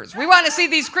drinkers. We want to see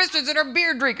these Christians that are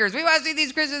beer drinkers. We want to see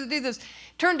these Christians that do this.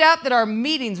 Turned out that our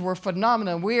meetings were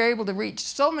phenomenal. We were able to reach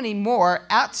so many more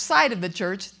outside of the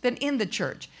church than in the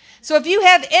church. So if you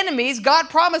have enemies, God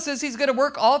promises he's going to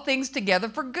work all things together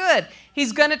for good.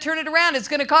 He's going to turn it around. It's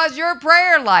going to cause your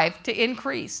prayer life to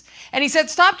increase. And he said,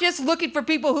 stop just looking for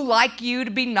people who like you to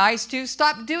be nice to.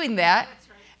 Stop doing that.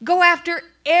 Right. Go after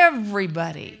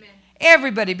everybody. Amen.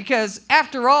 Everybody, because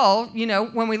after all, you know,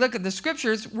 when we look at the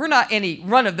scriptures, we're not any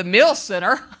run-of-the-mill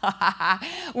sinner.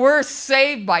 We're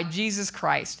saved by Jesus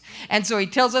Christ. And so he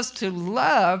tells us to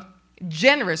love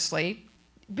generously,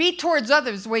 be towards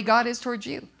others the way God is towards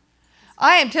you.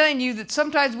 I am telling you that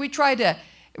sometimes we try to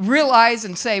realize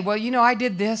and say, well, you know, I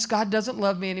did this. God doesn't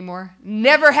love me anymore.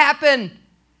 Never happened.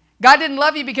 God didn't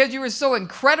love you because you were so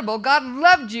incredible. God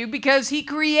loved you because he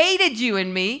created you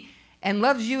and me and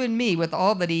loves you and me with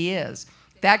all that he is.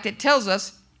 In fact, it tells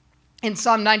us in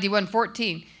Psalm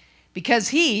 91:14, because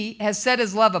he has set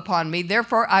his love upon me,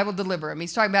 therefore I will deliver him.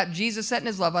 He's talking about Jesus setting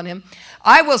his love on him.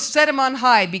 I will set him on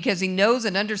high because he knows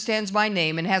and understands my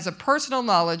name and has a personal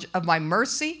knowledge of my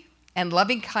mercy and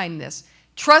loving kindness,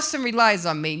 trusts and relies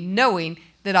on me, knowing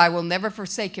that I will never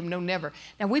forsake him, no, never.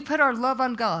 Now, we put our love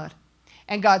on God,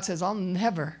 and God says, I'll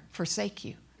never forsake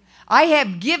you. I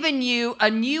have given you a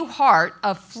new heart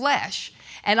of flesh,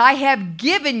 and I have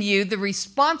given you the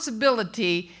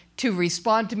responsibility to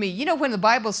respond to me. You know, when the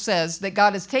Bible says that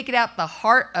God has taken out the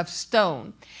heart of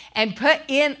stone and put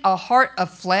in a heart of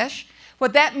flesh,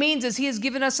 what that means is he has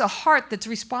given us a heart that's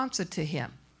responsive to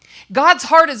him. God's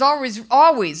heart is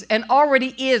always and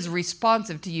already is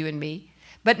responsive to you and me.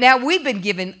 But now we've been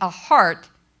given a heart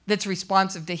that's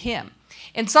responsive to him.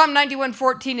 In Psalm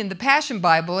 91:14 in the Passion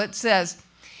Bible, it says,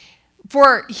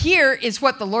 for here is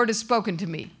what the Lord has spoken to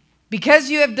me. Because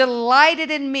you have delighted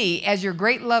in me as your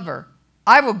great lover,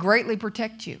 I will greatly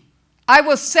protect you. I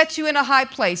will set you in a high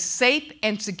place, safe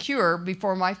and secure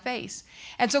before my face.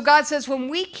 And so God says, when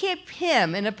we keep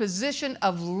him in a position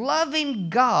of loving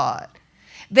God,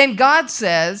 then God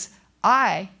says,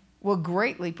 I will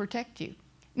greatly protect you.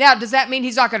 Now, does that mean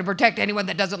he's not going to protect anyone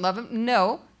that doesn't love him?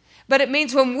 No. But it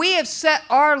means when we have set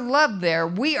our love there,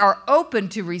 we are open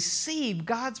to receive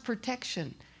God's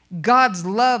protection, God's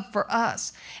love for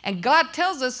us. And God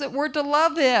tells us that we're to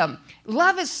love him.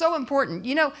 Love is so important.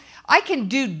 You know, I can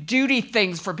do duty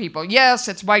things for people. Yes,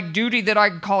 it's my duty that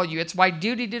I call you. It's my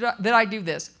duty that I do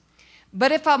this.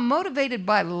 But if I'm motivated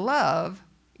by love,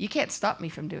 you can't stop me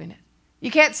from doing it. You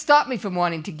can't stop me from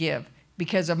wanting to give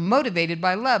because I'm motivated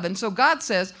by love. And so God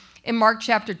says in Mark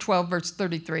chapter 12, verse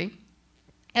 33,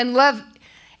 and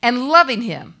loving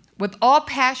him with all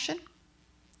passion,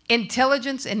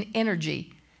 intelligence, and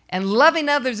energy, and loving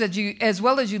others as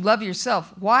well as you love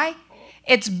yourself. Why?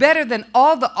 It's better than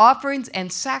all the offerings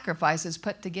and sacrifices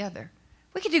put together.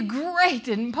 We can do great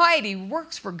and mighty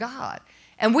works for God.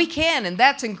 And we can, and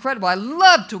that's incredible. I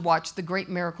love to watch the great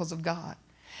miracles of God.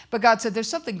 But God said there's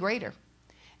something greater.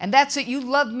 And that's that you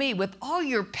love me with all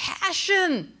your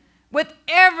passion, with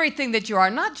everything that you are,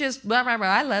 not just, blah, blah, blah,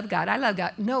 I love God, I love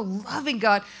God. No, loving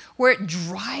God where it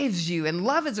drives you. And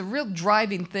love is a real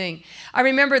driving thing. I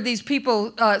remember these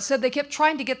people said they kept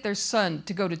trying to get their son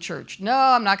to go to church. No,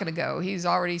 I'm not going to go. He's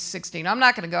already 16. I'm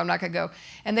not going to go. I'm not going to go.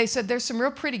 And they said, there's some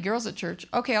real pretty girls at church.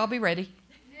 Okay, I'll be ready.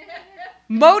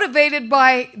 Motivated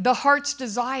by the heart's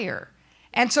desire.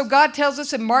 And so God tells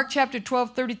us in Mark chapter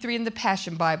 12:33 in the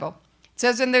Passion Bible, it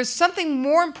says, and there's something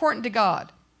more important to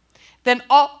God than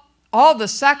all the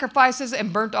sacrifices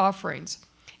and burnt offerings.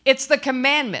 It's the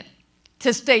commandment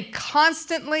to stay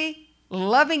constantly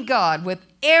loving God with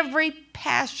every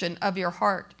passion of your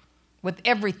heart, with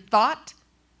every thought,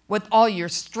 with all your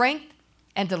strength,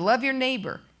 and to love your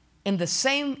neighbor in the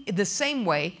same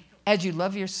way as you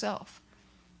love yourself.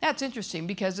 That's interesting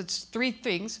because it's three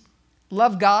things: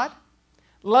 love God,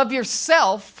 love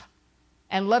yourself,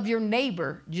 and love your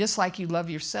neighbor just like you love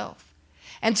yourself.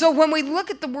 And so when we look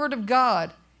at the Word of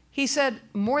God, He said,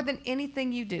 more than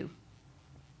anything you do,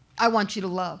 I want you to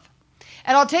love.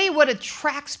 And I'll tell you what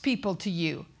attracts people to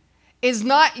you is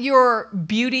not your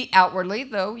beauty outwardly,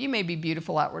 though you may be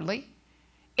beautiful outwardly.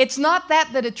 It's not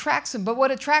that attracts them, but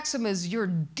what attracts them is your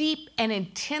deep and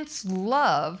intense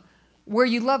love where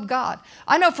you love God.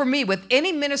 I know for me, with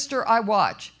any minister I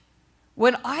watch,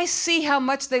 when I see how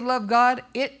much they love God,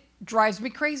 it drives me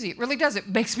crazy. It really does. It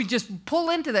makes me just pull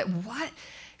into that. What?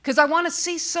 Because I want to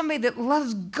see somebody that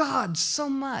loves God so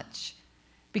much.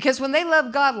 Because when they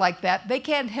love God like that, they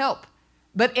can't help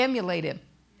but emulate Him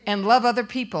and love other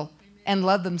people and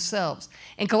love themselves.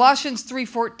 In Colossians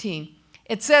 3:14,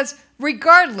 it says,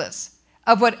 regardless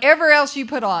of whatever else you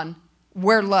put on,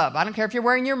 wear love. I don't care if you're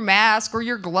wearing your mask or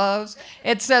your gloves.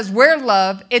 It says, wear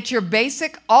love. It's your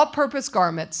basic all-purpose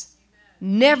garments.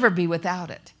 Never be without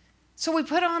it. So we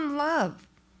put on love.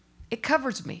 It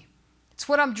covers me. It's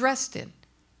what I'm dressed in.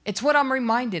 It's what I'm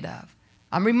reminded of.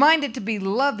 I'm reminded to be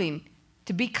loving,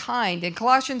 to be kind. In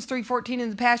Colossians 3:14 in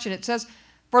the Passion, it says,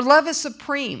 for love is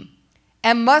supreme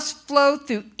and must flow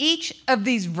through each of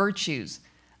these virtues.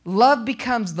 Love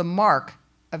becomes the mark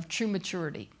of true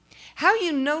maturity. How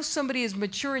you know somebody is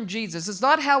mature in Jesus is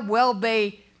not how well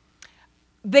they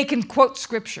can quote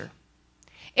Scripture.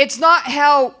 It's not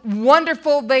how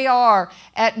wonderful they are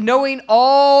at knowing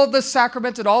all the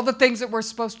sacraments and all the things that we're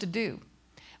supposed to do.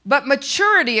 But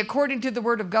maturity, according to the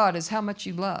Word of God, is how much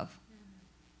you love.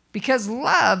 Because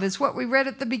love is what we read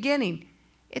at the beginning.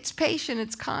 It's patient,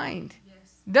 it's kind.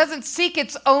 Doesn't seek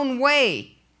its own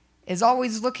way. Is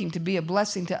always looking to be a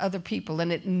blessing to other people,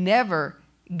 and it never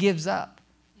gives up.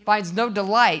 Finds no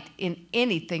delight in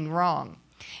anything wrong.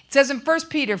 It says in 1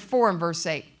 Peter 4 and verse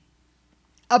 8,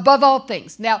 above all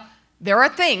things. Now, there are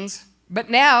things, but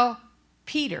now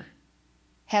Peter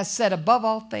has said above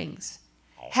all things,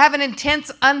 have an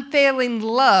intense, unfailing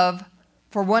love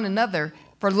for one another,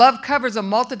 for love covers a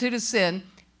multitude of sin,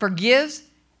 forgives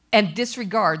and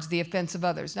disregards the offense of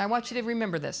others. Now, I want you to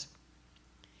remember this.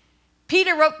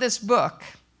 Peter wrote this book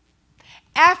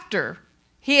after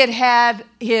he had had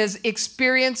his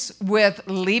experience with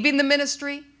leaving the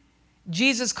ministry,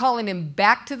 Jesus calling him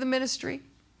back to the ministry.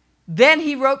 Then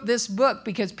he wrote this book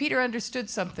because Peter understood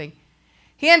something.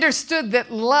 He understood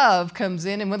that love comes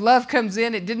in, and when love comes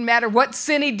in, it didn't matter what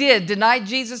sin he did, denied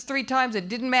Jesus 3 times, it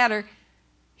didn't matter.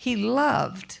 He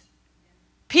loved.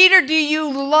 Peter, do you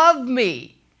love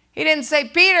me? He didn't say,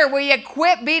 Peter, will you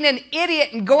quit being an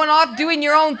idiot and going off doing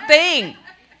your own thing?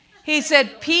 He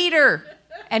said, Peter,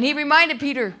 and he reminded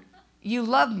Peter, you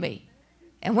love me.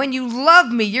 And when you love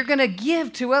me, you're going to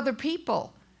give to other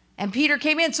people. And Peter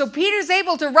came in. So Peter's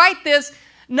able to write this,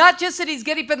 not just that he's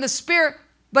getting from the Spirit,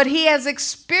 but he has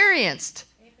experienced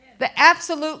the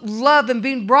absolute love and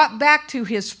being brought back to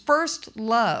his first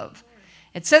love.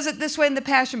 It says it this way in the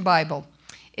Passion Bible.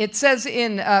 It says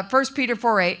in 1 Peter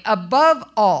 4:8, above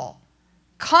all,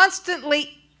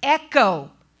 constantly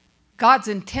echo God's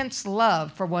intense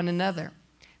love for one another.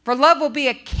 For love will be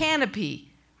a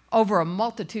canopy over a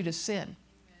multitude of sin.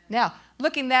 Now,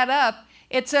 looking that up,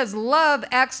 it says love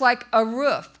acts like a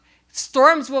roof.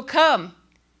 Storms will come,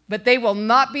 but they will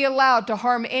not be allowed to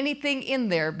harm anything in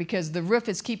there because the roof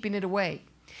is keeping it away.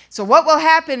 So what will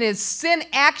happen is sin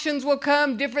actions will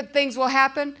come, different things will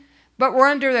happen, but we're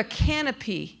under the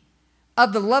canopy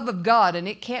of the love of God, and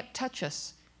it can't touch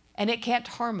us, and it can't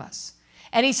harm us.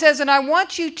 And he says, and I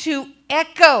want you to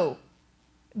echo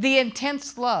the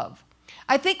intense love.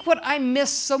 I think what I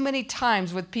miss so many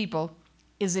times with people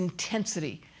is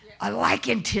intensity. I like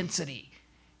intensity.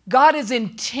 God is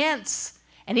intense,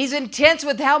 and he's intense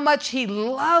with how much he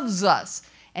loves us.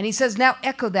 And he says, now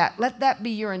echo that. Let that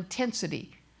be your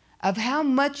intensity of how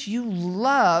much you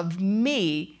love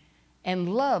me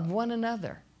and love one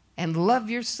another. and love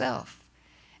yourself.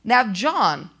 Now,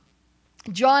 John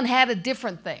had a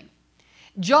different thing.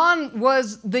 John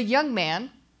was the young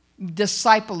man,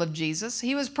 disciple of Jesus.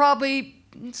 He was probably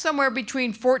somewhere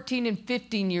between 14 and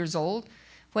 15 years old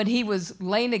when he was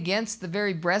laying against the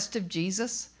very breast of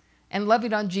Jesus and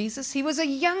loving on Jesus. He was a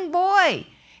young boy.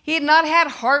 He had not had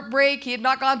heartbreak. He had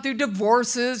not gone through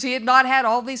divorces. He had not had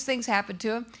all these things happen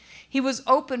to him. He was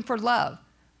open for love,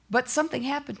 but something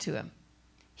happened to him.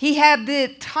 He had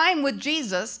the time with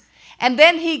Jesus, and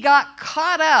then he got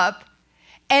caught up,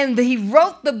 and he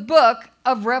wrote the book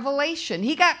of Revelation.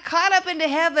 He got caught up into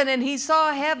heaven, and he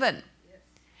saw heaven.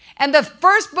 And the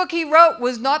first book he wrote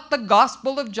was not the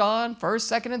Gospel of John,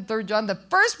 1st, 2nd, and 3rd John. The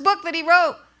first book that he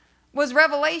wrote was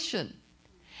Revelation.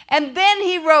 And then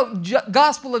he wrote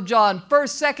Gospel of John,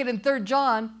 1st, 2nd, and 3rd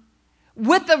John,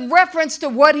 with a reference to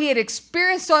what he had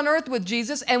experienced on earth with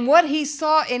Jesus and what he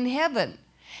saw in heaven.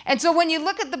 And so when you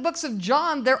look at the books of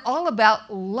John, they're all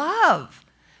about love.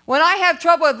 When I have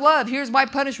trouble with love, here's my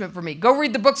punishment for me. Go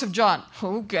read the books of John.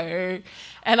 Okay.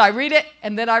 And I read it,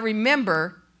 and then I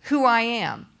remember who I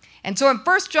am. And so in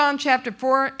 1 John chapter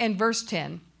 4 and verse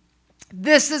 10,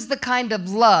 this is the kind of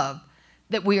love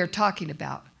that we are talking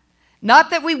about.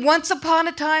 Not that we once upon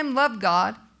a time loved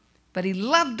God, but he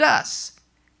loved us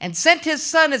and sent his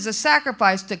son as a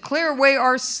sacrifice to clear away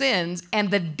our sins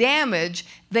and the damage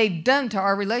they've done to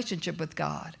our relationship with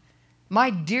God.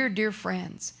 My dear, dear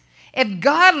friends, if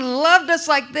God loved us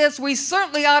like this, we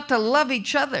certainly ought to love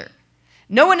each other.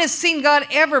 No one has seen God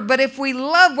ever, but if we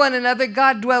love one another,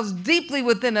 God dwells deeply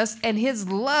within us, and his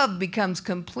love becomes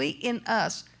complete in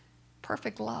us.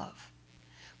 Perfect love.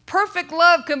 Perfect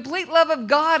love, complete love of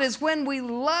God is when we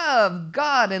love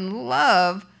God and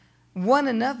love one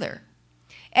another.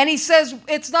 And he says,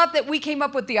 it's not that we came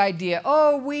up with the idea,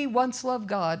 oh, we once loved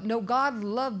God. No, God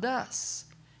loved us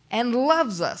and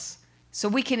loves us, so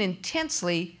we can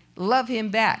intensely love him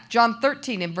back. John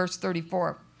 13 in verse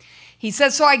 34. He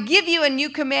says, so I give you a new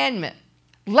commandment.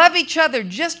 Love each other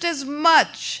just as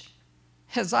much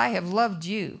as I have loved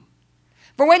you.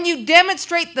 For when you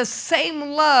demonstrate the same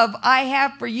love I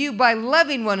have for you by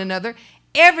loving one another,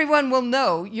 everyone will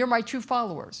know you're my true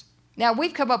followers. Now,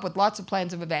 we've come up with lots of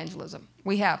plans of evangelism.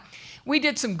 We have. We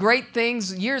did some great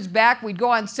things years back. We'd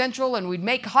go on Central and we'd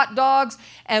make hot dogs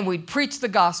and we'd preach the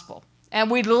gospel.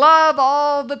 And we'd love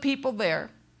all the people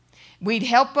there. We'd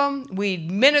help them.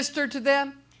 We'd minister to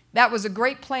them. That was a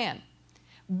great plan.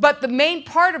 But the main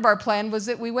part of our plan was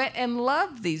that we went and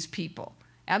loved these people.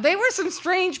 And they were some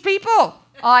strange people.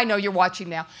 I know you're watching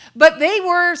now. But they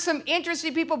were some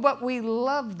interesting people, but we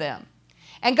loved them.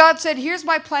 And God said, here's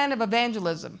my plan of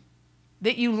evangelism,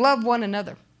 that you love one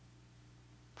another.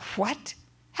 What?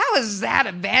 How is that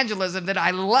evangelism, that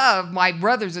I love my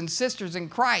brothers and sisters in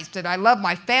Christ, that I love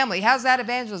my family? How's that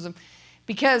evangelism?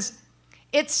 Because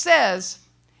it says,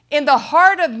 in the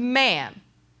heart of man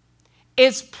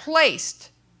is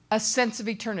placed a sense of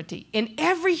eternity. In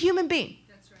every human being,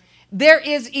 that's right, there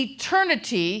is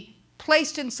eternity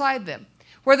placed inside them.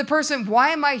 Where the person, why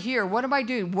am I here? What am I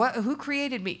doing? Who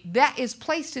created me? That is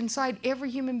placed inside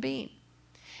every human being.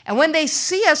 And when they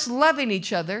see us loving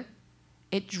each other,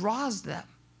 it draws them.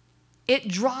 It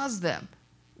draws them.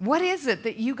 What is it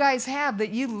that you guys have that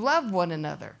you love one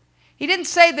another? He didn't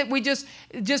say that we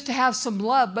just have some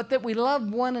love, but that we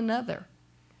love one another.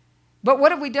 But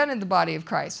what have we done in the body of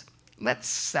Christ? Let's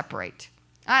separate.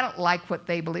 I don't like what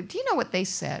they believe. Do you know what they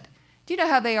said? Do you know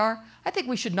how they are? I think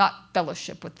we should not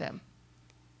fellowship with them.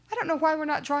 I don't know why we're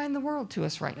not drawing the world to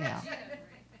us right now.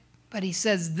 But he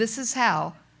says this is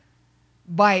how,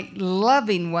 by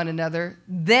loving one another,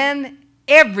 then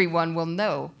everyone will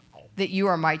know that you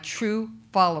are my true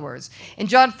followers. In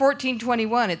John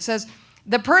 14:21, it says,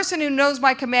 the person who knows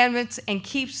my commandments and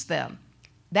keeps them,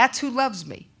 that's who loves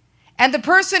me. And the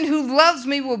person who loves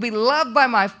me will be loved by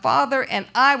my Father, and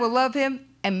I will love him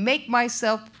and make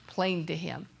myself plain to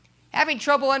him. Having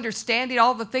trouble understanding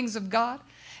all the things of God?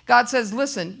 God says,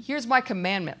 listen, here's my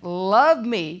commandment. Love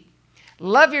me,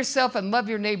 love yourself, and love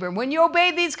your neighbor. And when you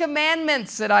obey these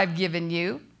commandments that I've given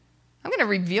you, I'm going to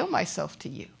reveal myself to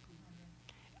you.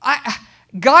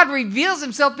 God reveals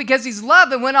himself because he's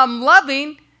love, and when I'm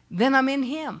loving, then I'm in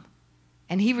him.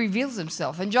 And he reveals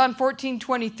himself. In John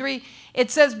 14:23, it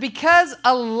says, because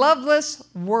a loveless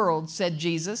world, said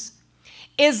Jesus,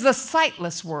 is the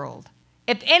sightless world.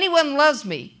 If anyone loves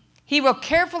me, he will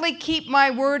carefully keep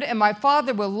my word, and my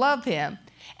Father will love him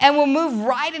and will move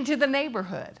right into the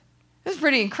neighborhood. This is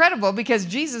pretty incredible because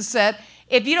Jesus said,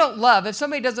 if you don't love, if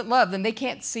somebody doesn't love, then they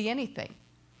can't see anything.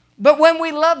 But when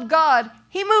we love God,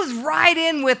 he moves right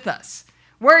in with us.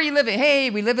 Where are you living? Hey,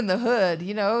 we live in the hood.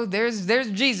 You know, there's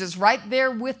Jesus right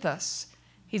there with us.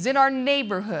 He's in our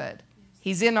neighborhood.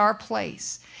 He's in our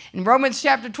place. In Romans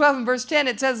chapter 12 and verse 10,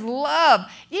 it says love.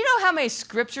 You know how many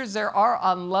scriptures there are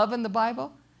on love in the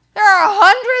Bible? There are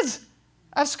hundreds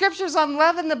of scriptures on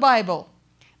love in the Bible.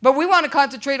 But we want to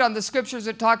concentrate on the scriptures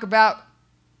that talk about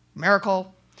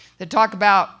miracle, that talk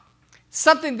about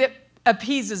something that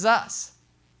appeases us.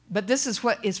 But this is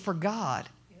what is for God.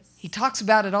 He talks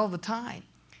about it all the time.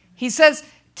 He says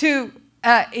in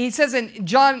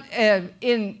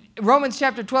Romans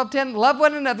chapter 12:10, love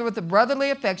one another with a brotherly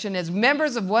affection as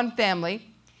members of one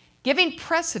family, giving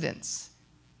precedence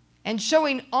and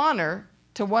showing honor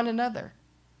to one another.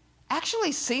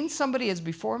 Actually seeing somebody as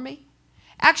before me.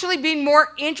 Actually being more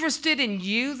interested in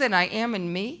you than I am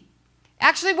in me.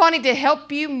 Actually wanting to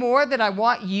help you more than I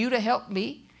want you to help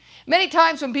me. Many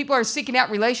times when people are seeking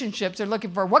out relationships, they're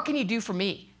looking for, what can you do for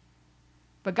me?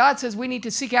 But God says we need to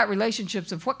seek out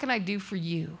relationships of what can I do for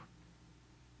you?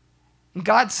 And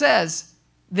God says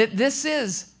that this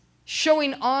is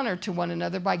showing honor to one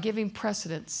another by giving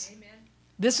precedence. Amen.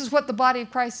 This is what the body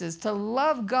of Christ is, to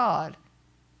love God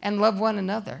and love one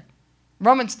another.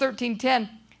 Romans 13:10,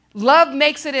 love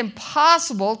makes it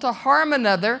impossible to harm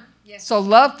another, so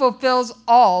love fulfills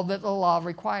all that the law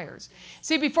requires.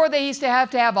 See, before they used to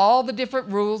have all the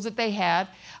different rules that they had.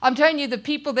 I'm telling you, the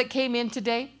people that came in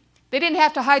today, they didn't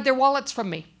have to hide their wallets from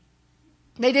me.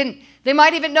 They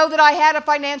might even know that I had a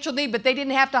financial need, but they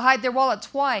didn't have to hide their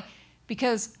wallets. Why?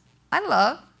 Because I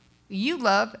love, you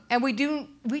love, and we do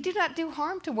not do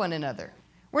harm to one another.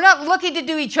 We're not looking to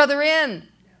do each other in.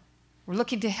 We're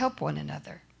looking to help one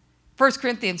another. 1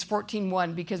 Corinthians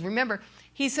 14:1, because remember,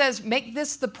 he says, make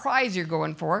this the prize you're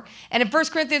going for. And in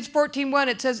 1 Corinthians 14:1,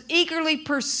 it says, eagerly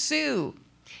pursue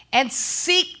and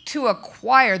seek to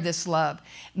acquire this love.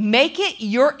 Make it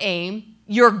your aim,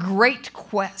 your great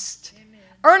quest. Amen.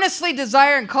 Earnestly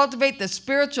desire and cultivate the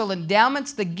spiritual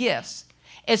endowments, the gifts,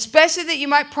 especially that you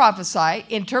might prophesy,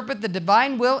 interpret the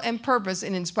divine will and purpose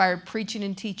in inspired preaching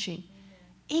and teaching.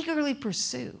 Amen. Eagerly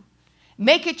pursue.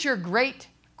 Make it your great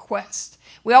quest.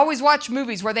 We always watch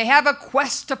movies where they have a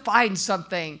quest to find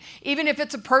something. Even if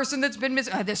it's a person that's been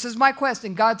missing. This is my quest.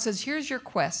 And God says, here's your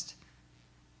quest.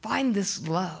 Find this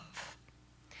love.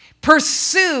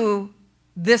 Pursue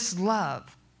this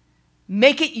love.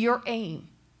 Make it your aim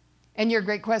and your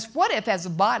great quest. What if as a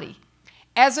body,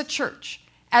 as a church,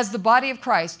 as the body of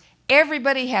Christ,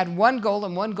 everybody had one goal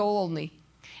and one goal only,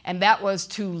 and that was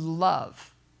to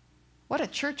love? What a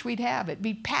church we'd have. It'd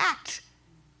be packed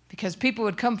because people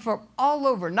would come from all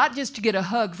over, not just to get a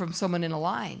hug from someone in a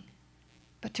line,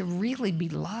 but to really be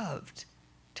loved,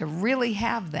 to really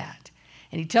have that.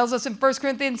 And he tells us in 1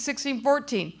 Corinthians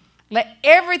 16:14, let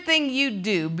everything you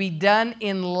do be done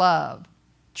in love.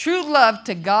 True love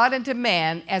to God and to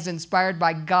man as inspired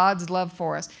by God's love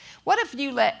for us. What if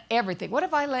I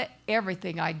let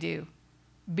everything I do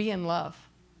be in love?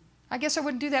 I guess I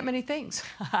wouldn't do that many things.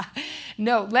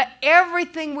 No, let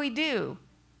everything we do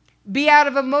be out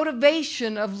of a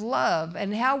motivation of love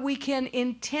and how we can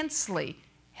intensely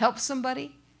help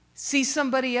somebody, see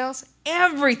somebody else,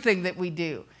 everything that we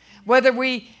do. Whether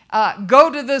we go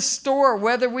to the store,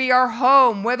 whether we are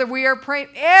home, whether we are praying,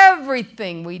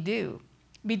 everything we do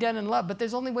be done in love. But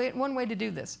there's only one way to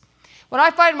do this. When I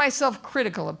find myself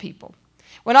critical of people,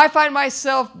 when I find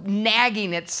myself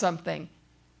nagging at something,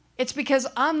 it's because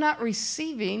I'm not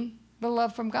receiving the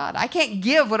love from God. I can't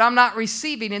give what I'm not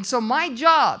receiving. And so my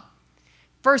job,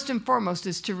 first and foremost,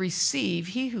 is to receive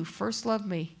He who first loved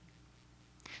me,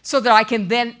 so that I can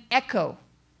then echo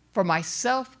for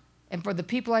myself and for the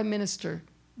people I minister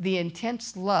the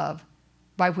intense love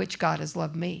by which God has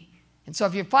loved me. And so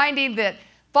if you're finding that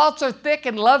faults are thick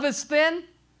and love is thin,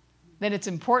 then it's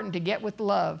important to get with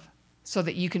love so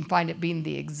that you can find it being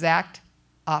the exact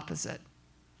opposite.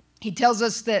 He tells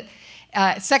us that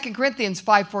 2 Corinthians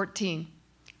 5:14,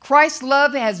 Christ's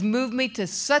love has moved me to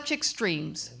such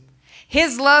extremes.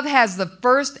 His love has the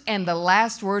first and the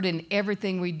last word in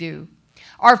everything we do.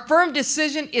 Our firm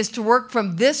decision is to work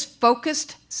from this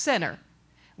focused center.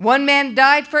 One man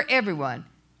died for everyone.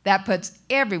 That puts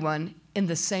everyone in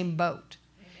the same boat.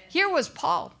 Amen. Here was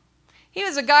Paul. He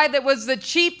was a guy that was the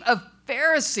chief of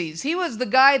Pharisees. He was the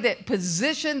guy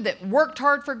that worked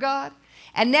hard for God.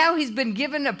 And now he's been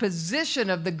given a position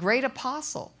of the great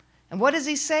apostle. And what does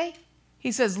he say?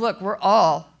 He says, look, we're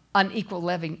all on equal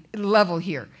level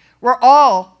here. We're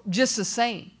all just the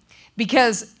same.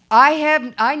 Because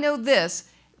I know this,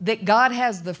 that God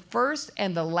has the first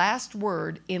and the last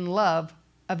word in love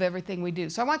of everything we do.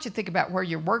 So I want you to think about where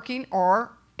you're working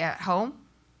or at home.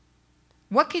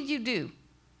 What could you do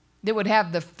that would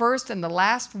have the first and the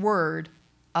last word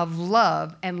of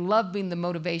love, and love being the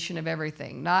motivation of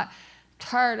everything? Not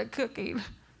tired of cooking.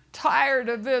 tired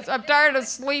of this. I'm tired of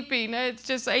sleeping. It's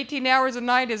just 18 hours a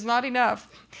night is not enough.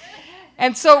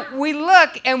 And so we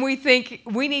look and we think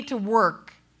we need to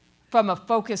work from a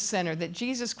focus center that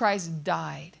Jesus Christ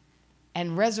died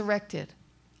and resurrected.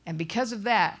 And because of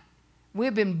that,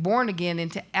 we've been born again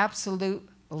into absolute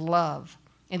love.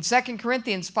 In 2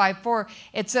 Corinthians 5:4,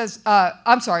 it says,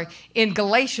 in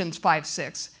Galatians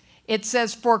 5:6, it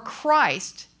says, for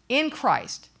Christ, in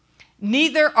Christ,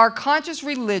 neither our conscientious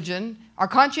religion,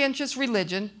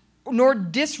 nor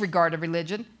disregard of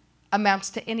religion amounts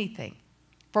to anything.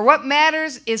 For what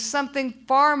matters is something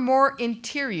far more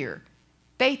interior,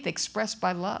 faith expressed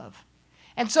by love.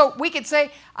 And so we could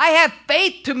say, I have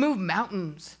faith to move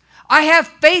mountains. I have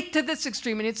faith to this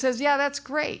extreme. And it says, yeah, that's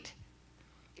great.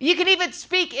 You can even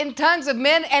speak in tongues of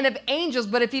men and of angels,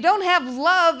 but if you don't have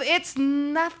love, it's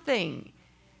nothing.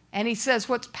 And he says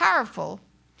what's powerful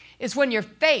is when your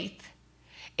faith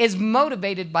is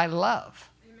motivated by love.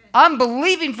 Amen. I'm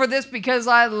believing for this because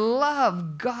I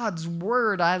love God's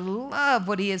word. I love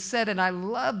what he has said, and I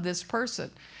love this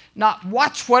person. Not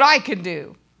watch what I can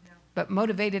do, but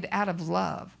motivated out of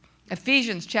love.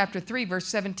 Ephesians chapter 3, verse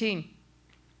 17.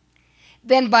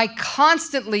 Then by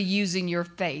constantly using your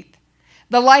faith,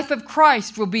 the life of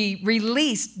Christ will be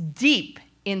released deep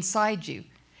inside you,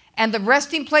 and the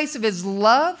resting place of his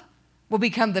love will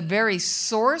become the very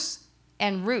source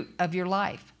and root of your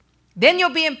life. Then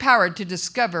you'll be empowered to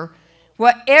discover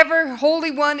whatever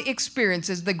Holy One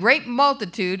experiences, the great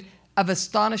multitude of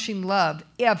astonishing love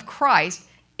of Christ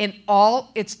in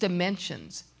all its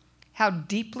dimensions. How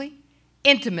deeply,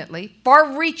 intimately,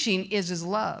 far-reaching is his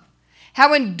love.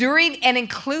 How enduring and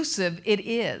inclusive it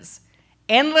is.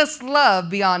 Endless love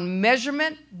beyond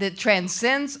measurement that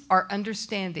transcends our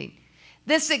understanding.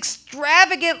 This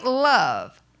extravagant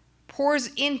love pours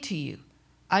into you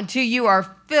until you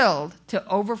are filled to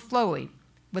overflowing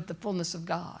with the fullness of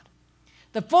God.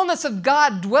 The fullness of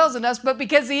God dwells in us, but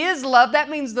because he is love, that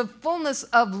means the fullness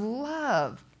of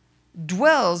love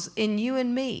dwells in you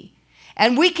and me.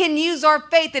 And we can use our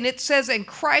faith, and it says, and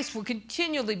Christ will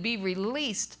continually be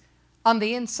released on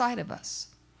the inside of us.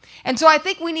 And so I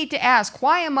think we need to ask,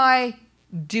 why am I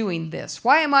doing this?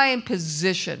 Why am I in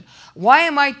position? Why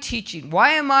am I teaching?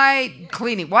 Why am I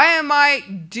cleaning? Why am I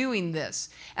doing this?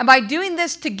 Am I doing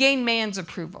this to gain man's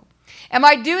approval? Am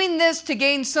I doing this to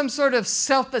gain some sort of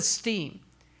self-esteem?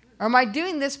 Or am I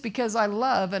doing this because I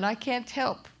love and I can't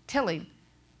help telling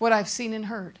what I've seen and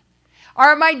heard?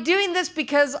 Or am I doing this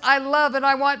because I love and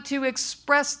I want to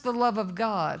express the love of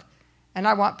God and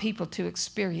I want people to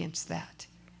experience that?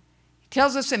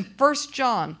 Tells us in 1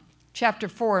 John chapter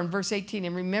 4 and verse 18,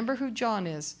 and remember who John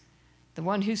is, the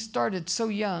one who started so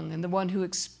young and the one who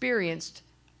experienced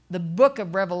the book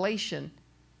of Revelation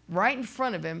right in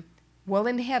front of him, well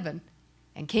in heaven,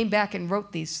 and came back and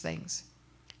wrote these things.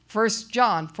 1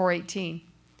 John 4:18,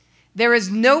 there is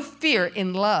no fear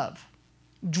in love.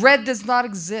 Dread does not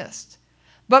exist,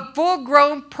 but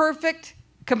full-grown,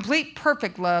 complete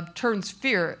perfect love turns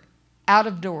fear out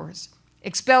of doors.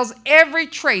 Expels every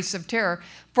trace of terror,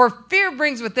 for fear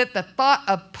brings with it the thought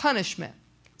of punishment.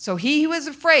 So he who is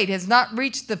afraid has not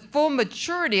reached the full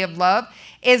maturity of love,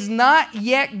 is not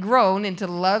yet grown into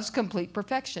love's complete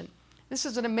perfection. This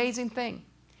is an amazing thing.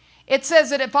 It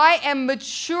says that if I am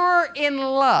mature in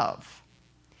love,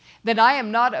 then I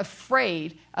am not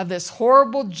afraid of this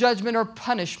horrible judgment or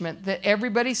punishment that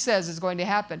everybody says is going to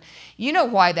happen. You know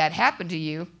why that happened to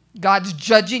you. God's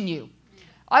judging you.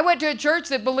 I went to a church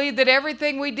that believed that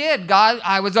everything we did,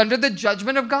 I was under the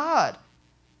judgment of God.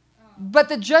 But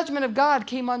the judgment of God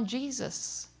came on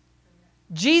Jesus.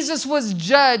 Jesus was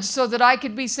judged so that I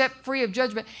could be set free of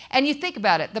judgment. And you think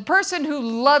about it. The person who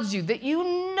loves you, that you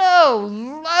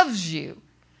know loves you,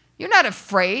 you're not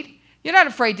afraid. You're not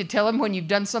afraid to tell them when you've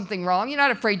done something wrong. You're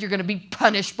not afraid you're going to be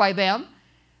punished by them.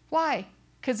 Why?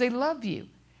 Because they love you.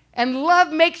 And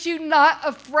love makes you not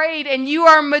afraid, and you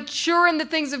are mature in the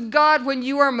things of God when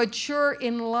you are mature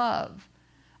in love.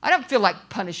 I don't feel like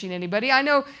punishing anybody. I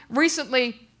know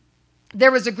recently there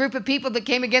was a group of people that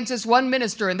came against this one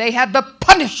minister, and they had the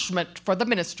punishment for the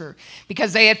minister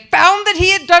because they had found that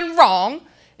he had done wrong.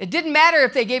 It didn't matter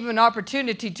if they gave him an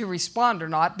opportunity to respond or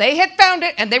not. They had found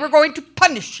it, and they were going to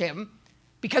punish him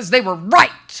because they were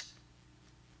right.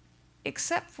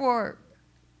 Except for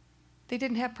they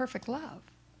didn't have perfect love.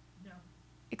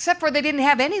 Except for they didn't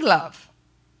have any love.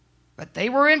 But they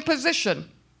were in position.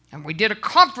 And we did a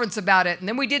conference about it. And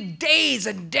then we did days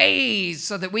and days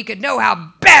so that we could know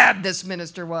how bad this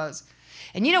minister was.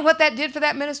 And you know what that did for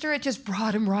that minister? It just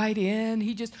brought him right in.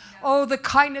 He just, oh, the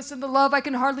kindness and the love. I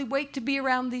can hardly wait to be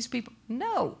around these people.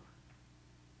 No.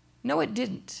 No, it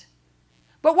didn't.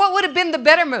 But what would have been the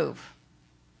better move?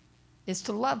 is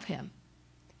to love him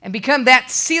and become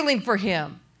that ceiling for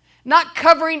him, not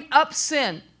covering up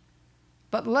sin,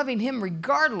 but loving him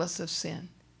regardless of sin.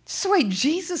 It's the way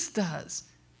Jesus does.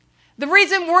 The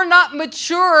reason we're not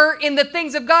mature in the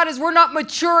things of God is we're not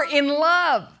mature in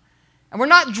love. And we're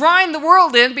not drawing the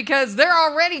world in because they're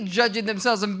already judging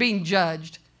themselves and being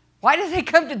judged. Why do they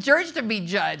come to church to be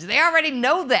judged? They already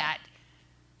know that.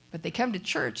 But they come to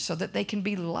church so that they can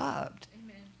be loved.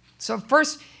 Amen. So 1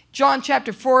 John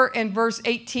chapter 4 and verse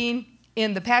 18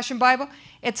 in the Passion Bible,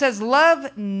 it says,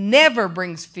 love never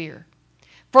brings fear.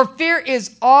 For fear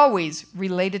is always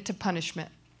related to punishment.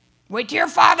 Wait till your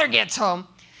father gets home.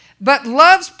 But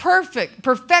love's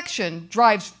perfection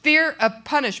drives fear of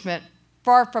punishment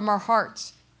far from our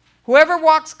hearts. Whoever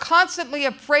walks constantly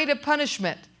afraid of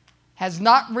punishment has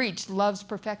not reached love's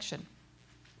perfection.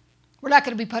 We're not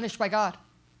going to be punished by God.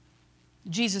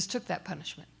 Jesus took that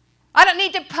punishment. I don't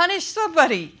need to punish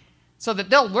somebody so that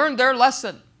they'll learn their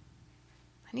lesson.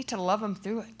 I need to love them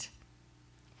through it.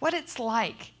 What it's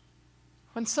like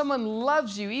when someone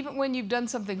loves you, even when you've done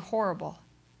something horrible.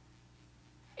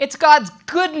 It's God's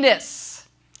goodness.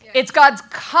 Yeah. It's God's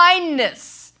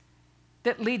kindness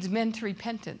that leads men to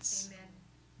repentance. Amen.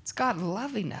 It's God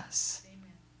loving us.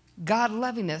 Amen. God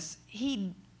loving us.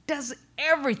 He does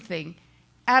everything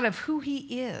out of who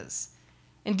he is.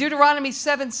 In Deuteronomy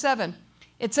 7:7,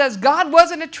 it says, God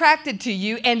wasn't attracted to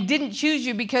you and didn't choose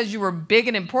you because you were big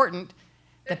and important.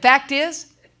 The fact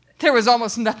is, there was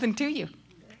almost nothing to you.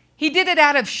 He did it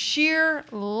out of sheer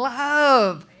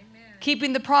love,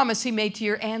 keeping the promise he made to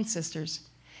your ancestors.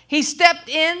 He stepped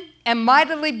in and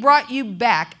mightily brought you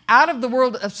back out of the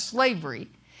world of slavery,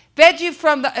 freed you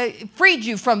from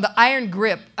the iron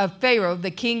grip of Pharaoh, the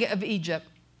king of Egypt.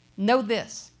 Know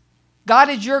this, God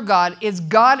is your God, is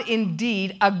God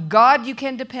indeed, a God you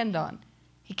can depend on.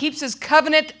 He keeps his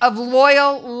covenant of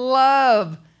loyal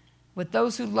love with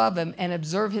those who love him and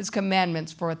observe his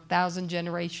commandments for 1,000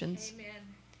 generations. Amen.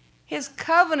 His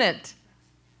covenant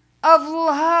of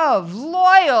love,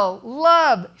 loyal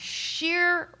love,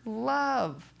 sheer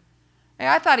love. And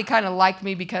I thought he kind of liked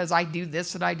me because I do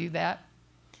this and I do that.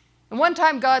 And one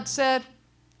time God said,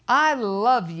 I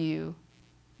love you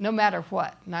no matter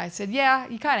what. And I said, yeah,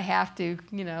 you kind of have to,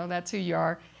 that's who you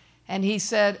are. And he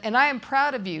said, and I am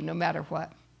proud of you no matter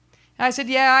what. And I said,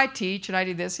 yeah, I teach and I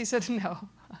do this. He said, no.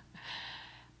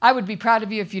 I would be proud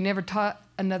of you if you never taught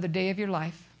another day of your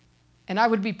life. And I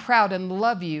would be proud and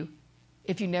love you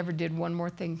if you never did one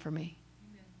more thing for me.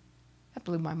 Amen. That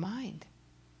blew my mind.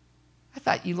 I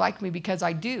thought you liked me because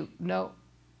I do. No,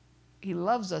 he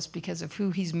loves us because of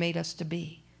who he's made us to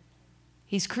be.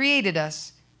 He's created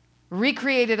us,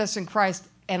 recreated us in Christ,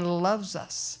 and loves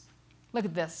us. Look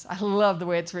at this. I love the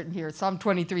way it's written here. Psalm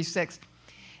 23:6.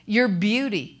 Your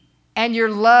beauty and your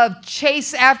love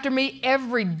chase after me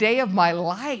every day of my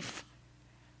life.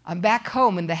 I'm back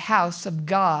home in the house of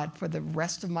God for the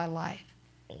rest of my life.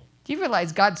 Do you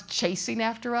realize God's chasing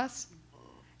after us?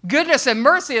 Goodness and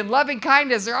mercy and loving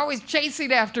kindness are always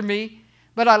chasing after me.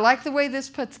 But I like the way this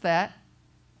puts that.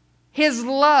 His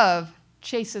love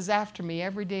chases after me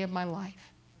every day of my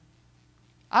life.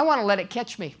 I want to let it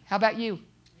catch me. How about you?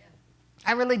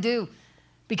 I really do.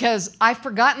 Because I've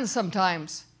forgotten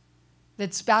sometimes that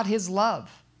it's about his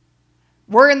love.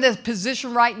 We're in this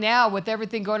position right now with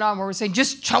everything going on where we're saying,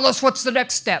 just tell us what's the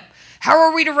next step. How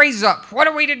are we to raise up? What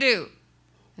are we to do?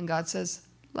 And God says,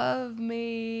 love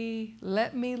me.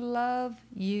 Let me love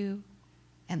you.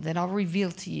 And then I'll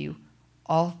reveal to you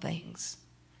all things.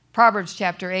 Proverbs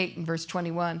chapter 8 and verse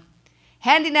 21.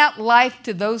 Handing out life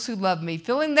to those who love me,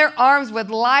 filling their arms with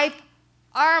life,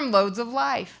 armloads of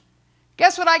life.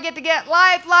 Guess what I get to get?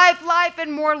 Life, life, life,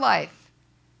 and more life.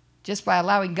 Just by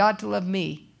allowing God to love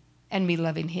me and me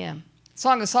loving him.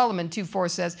 Song of Solomon 2:4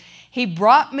 says, he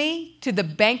brought me to the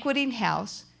banqueting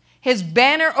house. His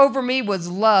banner over me was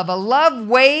love, a love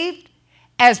waved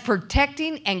as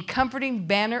protecting and comforting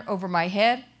banner over my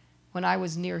head when I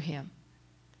was near him.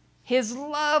 His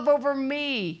love over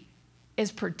me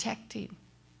is protecting.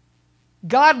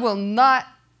 God will not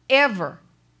ever,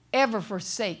 ever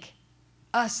forsake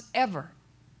us ever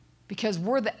because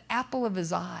we're the apple of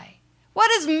his eye.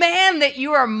 What is man that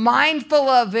you are mindful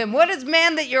of him? What is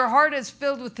man that your heart is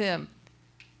filled with him?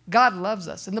 God loves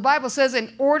us. And the Bible says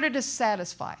in order to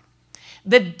satisfy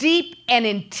the deep and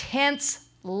intense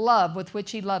love with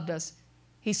which he loved us,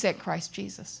 he sent Christ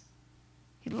Jesus.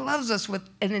 He loves us with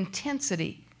an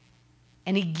intensity.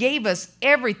 And he gave us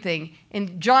everything.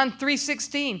 In John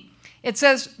 3:16, it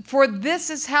says, for this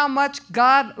is how much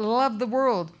God loved the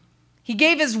world. He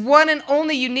gave his one and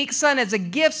only unique son as a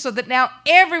gift so that now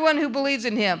everyone who believes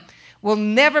in him will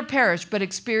never perish but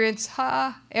experience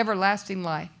everlasting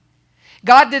life.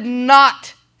 God did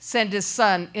not send his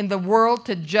Son in the world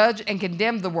to judge and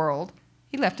condemn the world.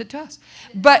 He left it to us.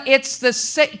 But it's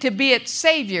to be its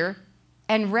Savior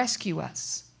and rescue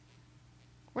us.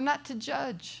 We're not to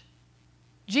judge.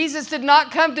 Jesus did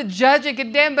not come to judge and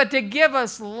condemn, but to give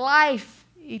us life,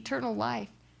 eternal life.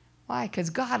 Why? Because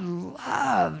God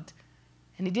loved,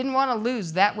 and he didn't want to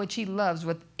lose that which he loves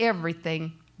with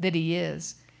everything that he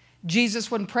is. Jesus,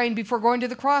 when praying before going to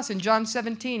the cross in John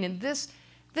 17, and this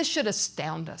should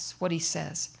astound us, what he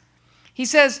says. He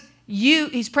says,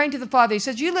 he's praying to the Father. He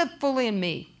says, you live fully in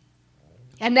me,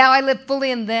 and now I live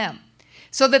fully in them,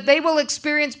 so that they will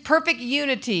experience perfect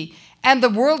unity, and the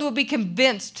world will be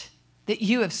convinced that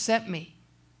you have sent me.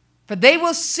 For they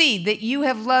will see that you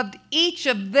have loved each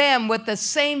of them with the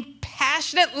same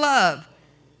passionate love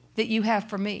that you have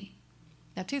for me.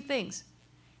 Now, two things.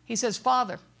 He says,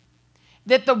 Father,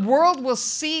 that the world will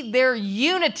see their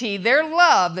unity, their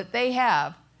love that they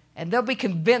have, and they'll be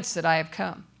convinced that I have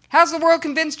come. How's the world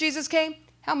convinced Jesus came?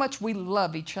 How much we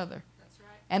love each other. That's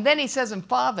right. And then he says, and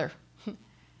Father,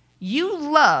 you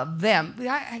love them.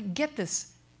 I get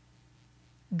this.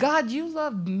 God, you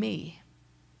love me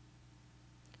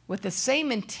with the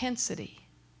same intensity,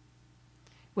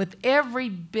 with every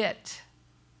bit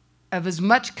of as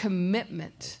much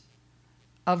commitment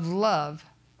of love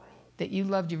that you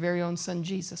loved your very own Son,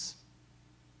 Jesus.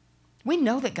 We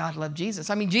know that God loved Jesus.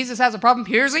 I mean, Jesus has a problem.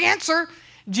 Here's the answer.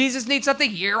 Jesus needs something.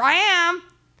 Here I am.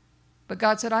 But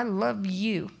God said, I love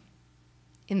you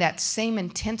in that same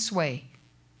intense way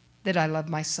that I love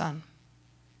my Son.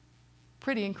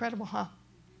 Pretty incredible, huh?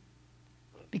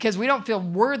 Because we don't feel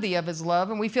worthy of his love,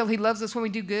 and we feel he loves us when we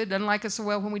do good, doesn't like us so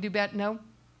well when we do bad. No,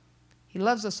 he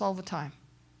loves us all the time.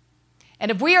 And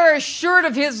if we are assured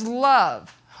of his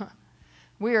love,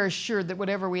 we are assured that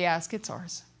whatever we ask, it's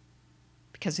ours,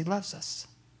 because he loves us.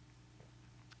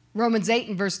 Romans 8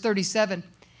 and verse 37,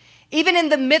 even in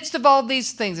the midst of all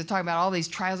these things, they're talking about all these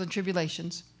trials and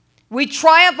tribulations, we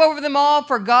triumph over them all,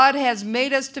 for God has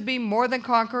made us to be more than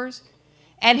conquerors,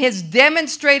 and his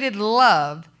demonstrated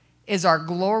love is our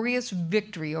glorious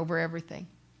victory over everything.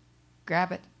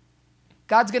 Grab it.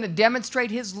 God's going to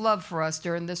demonstrate his love for us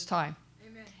during this time.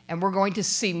 Amen. And we're going to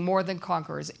see more than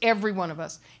conquerors, every one of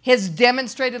us. His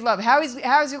demonstrated love. How is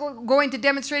he going to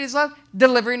demonstrate his love?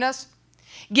 Delivering us,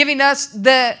 giving us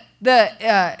the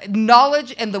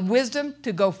knowledge and the wisdom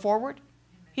to go forward.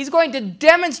 He's going to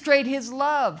demonstrate his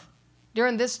love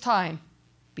during this time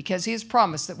because he has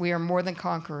promised that we are more than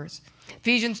conquerors.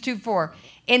 Ephesians 2:4.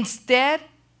 Instead,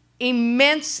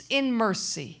 immense in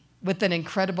mercy with an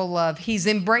incredible love, he's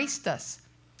embraced us.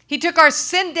 He took our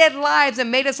sin-dead lives and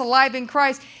made us alive in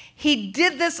Christ. He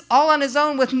did this all on his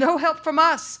own with no help from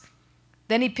us.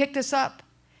 Then he picked us up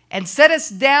and set us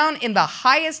down in the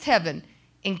highest heaven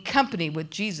in company with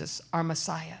Jesus, our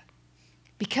Messiah.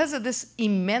 Because of this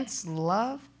immense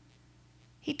love,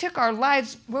 he took our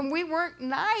lives when we weren't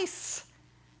nice,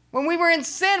 when we were in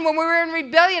sin, when we were in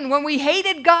rebellion, when we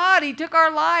hated God. He took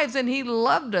our lives and he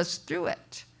loved us through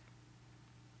it.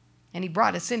 And he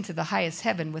brought us into the highest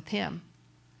heaven with him.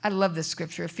 I love this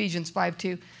scripture, Ephesians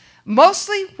 5:2.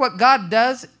 Mostly what God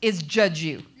does is judge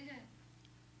you.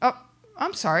 Oh,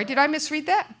 I'm sorry. Did I misread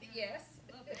that? Yes.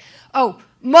 Oh,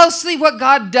 mostly what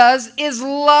God does is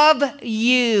love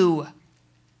you.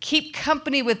 Keep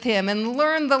company with him and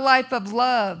learn the life of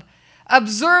love.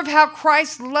 Observe how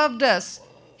Christ loved us.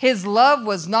 His love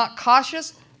was not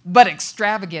cautious, but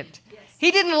extravagant. Yes. He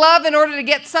didn't love in order to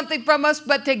get something from us,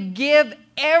 but to give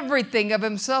everything of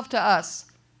himself to us.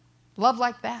 Love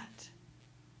like that.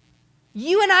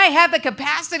 You and I have the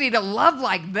capacity to love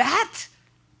like that?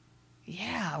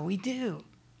 Yeah, we do.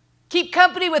 Keep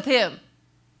company with him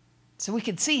so we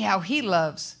can see how he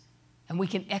loves, and we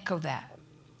can echo that.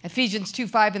 Ephesians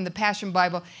 2:5 in the Passion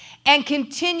Bible. And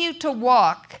continue to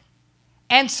walk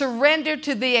and surrender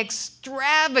to the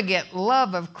extravagant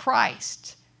love of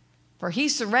Christ. For he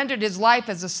surrendered his life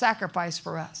as a sacrifice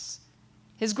for us.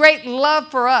 His great love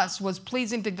for us was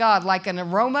pleasing to God like an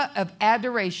aroma of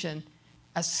adoration,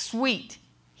 a sweet,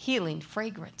 healing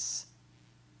fragrance.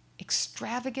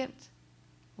 Extravagant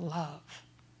love.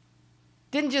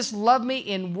 Didn't just love me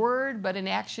in word, but in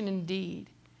action and deed.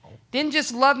 Didn't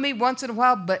just love me once in a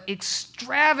while, but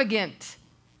extravagant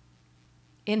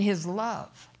in his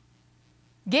love.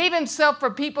 Gave himself for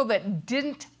people that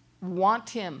didn't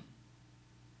want him.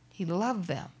 He loved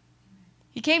them.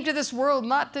 He came to this world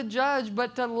not to judge,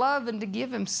 but to love and to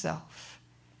give himself.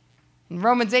 In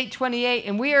Romans 8:28,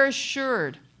 and we are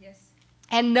assured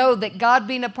and know that God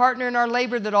being a partner in our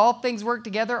labor, that all things work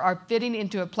together are fitting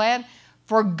into a plan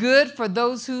for good for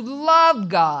those who love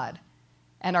God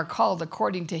and are called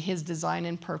according to his design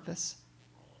and purpose.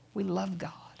 we love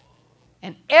God.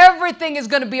 And everything is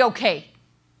going to be okay.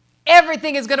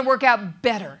 Everything is going to work out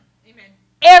better. Amen.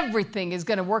 Everything is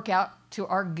going to work out to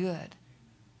our good.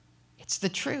 It's the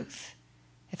truth.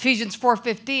 Ephesians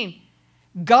 4:15.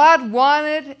 God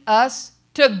wanted us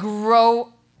to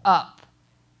grow up,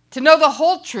 to know the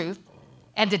whole truth,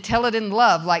 and to tell it in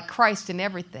love like Christ in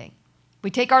everything. We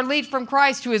take our lead from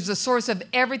Christ, who is the source of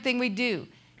everything we do.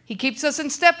 He keeps us in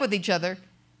step with each other.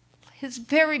 His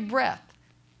very breath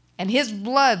and his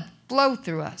blood flow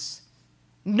through us,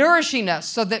 nourishing us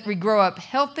so that we grow up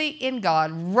healthy in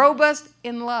God, robust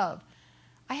in love.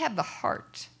 I have the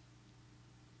heart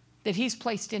that he's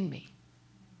placed in me,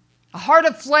 a heart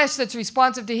of flesh that's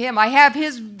responsive to him. I have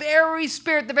his very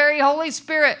Spirit, the very Holy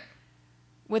Spirit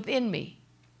within me.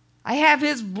 I have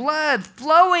his blood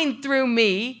flowing through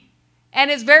me and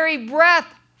his very breath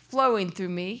flowing through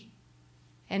me.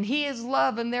 And he is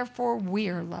love, and therefore we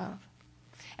are love.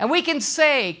 And we can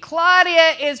say,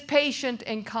 Claudia is patient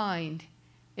and kind,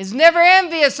 is never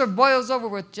envious or boils over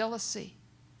with jealousy.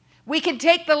 We can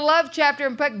take the love chapter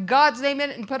and put God's name in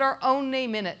it and put our own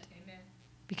name in it. Amen.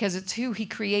 Because it's who he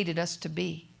created us to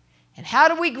be. And how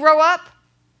do we grow up?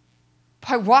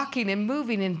 By walking and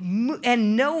moving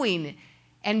and knowing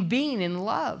and being in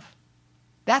love.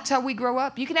 That's how we grow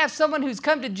up. You can have someone who's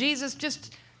come to Jesus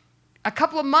just a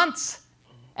couple of months,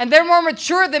 and they're more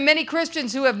mature than many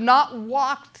Christians who have not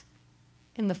walked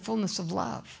in the fullness of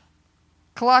love.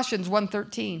 Colossians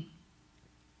 1:13.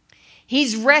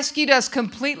 He's rescued us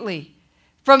completely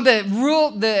from the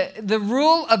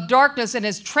rule of darkness and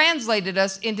has translated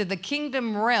us into the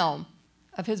kingdom realm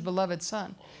of his beloved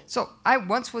Son. So I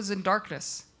once was in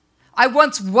darkness. I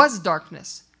once was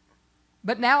darkness,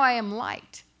 but now I am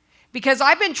light. Because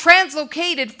I've been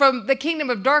translocated from the kingdom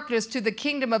of darkness to the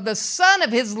kingdom of the Son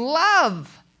of his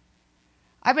love.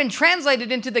 I've been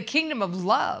translated into the kingdom of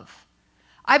love.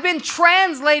 I've been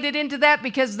translated into that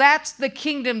because that's the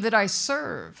kingdom that I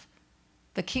serve,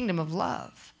 the kingdom of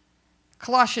love.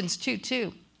 Colossians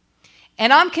 2:2.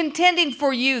 And I'm contending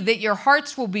for you that your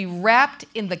hearts will be wrapped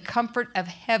in the comfort of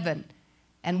heaven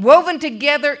and woven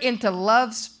together into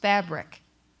love's fabric.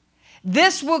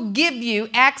 This will give you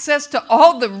access to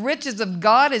all the riches of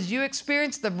God as you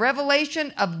experience the revelation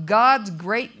of God's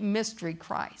great mystery,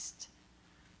 Christ.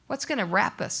 What's going to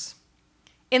wrap us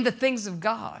in the things of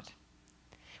God?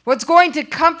 What's going to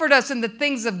comfort us in the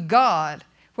things of God?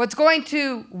 What's going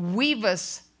to weave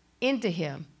us into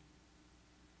him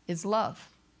is love.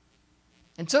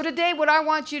 And so today, what I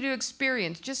want you to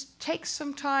experience, just take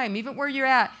some time, even where you're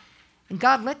at, and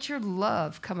God, let your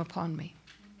love come upon me.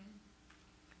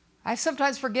 I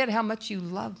sometimes forget how much you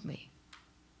love me.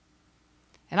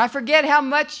 And I forget how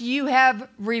much you have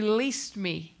released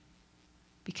me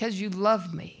because you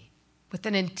love me with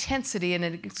an intensity and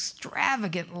an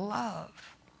extravagant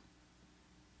love.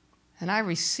 And I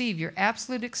receive your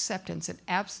absolute acceptance and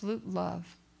absolute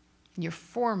love. And you're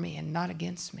for me and not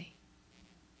against me.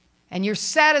 And you're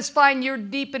satisfying your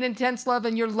deep and intense love,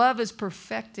 and your love is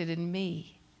perfected in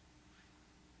me.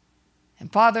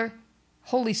 And Father,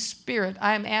 Holy Spirit,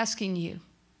 I am asking you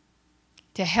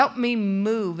to help me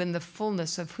move in the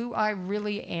fullness of who I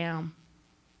really am,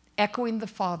 echoing the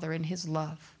Father in his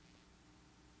love.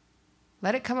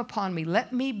 Let it come upon me.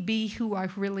 Let me be who I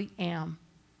really am,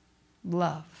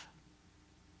 love.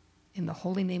 In the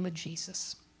holy name of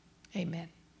Jesus, amen.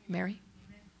 Mary?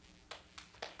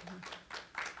 Amen.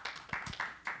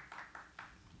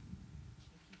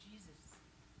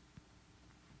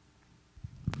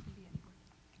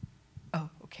 Oh,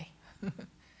 okay.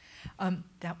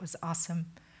 That was awesome.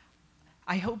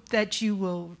 I hope that you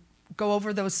will go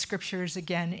over those scriptures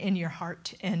again in your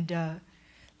heart and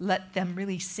let them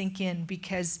really sink in,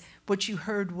 because what you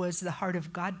heard was the heart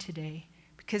of God today,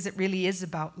 because it really is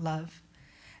about love.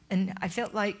 And I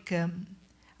felt like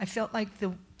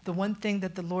the one thing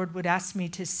that the Lord would ask me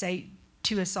to say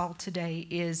to us all today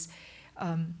is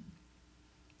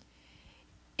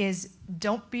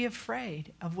don't be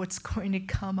afraid of what's going to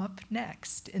come up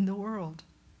next in the world.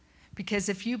 Because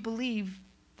if you believe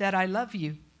that I love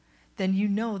you, then you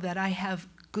know that I have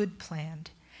good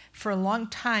planned. For a long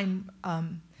time,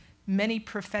 many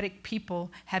prophetic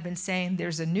people have been saying,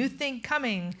 there's a new thing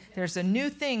coming, there's a new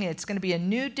thing, it's going to be a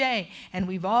new day. And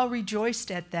we've all rejoiced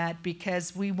at that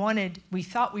because we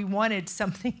thought we wanted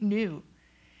something new.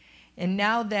 And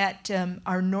now that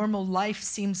our normal life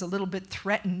seems a little bit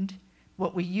threatened,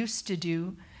 what we used to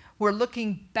do, we're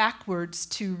looking backwards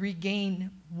to regain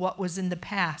what was in the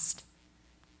past.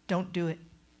 Don't do it.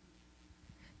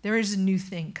 There is a new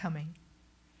thing coming.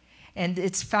 And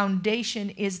its foundation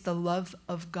is the love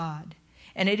of God.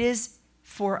 And it is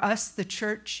for us, the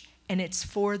church, and it's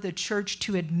for the church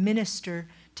to administer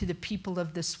to the people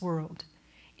of this world.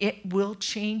 It will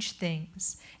change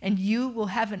things, and you will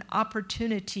have an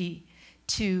opportunity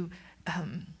to,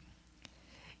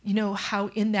 you know how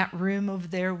in that room over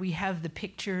there we have the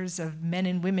pictures of men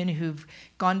and women who've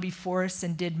gone before us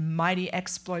and did mighty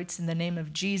exploits in the name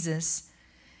of Jesus,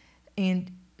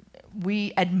 and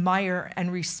we admire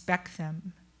and respect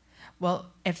them.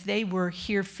 Well, if they were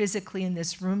here physically in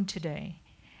this room today,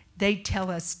 they tell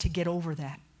us to get over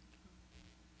that.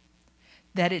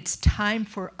 That it's time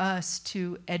for us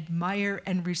to admire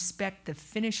and respect the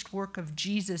finished work of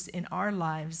Jesus in our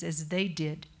lives as they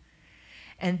did.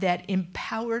 And that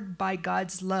empowered by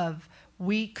God's love,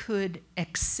 we could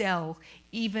excel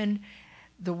even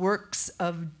the works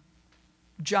of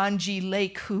John G.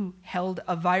 Lake, who held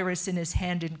a virus in his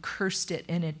hand and cursed it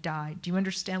and it died. Do you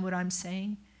understand what I'm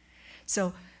saying?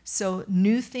 So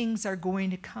new things are going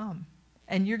to come,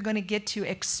 and you're going to get to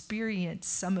experience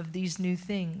some of these new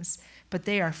things, but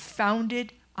they are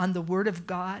founded on the Word of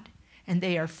God, and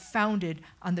they are founded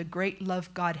on the great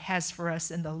love God has for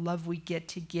us and the love we get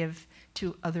to give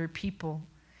to other people.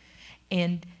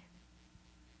 And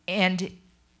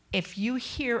if you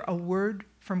hear a word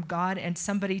from God and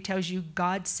somebody tells you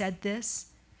God said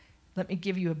this, let me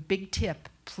give you a big tip.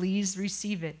 Please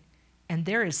receive it. And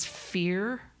there is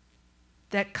fear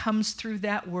that comes through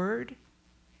that word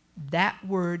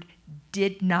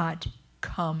did not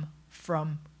come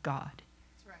from God.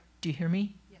 That's right. Do you hear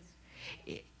me?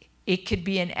 Yes. It could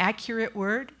be an accurate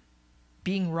word,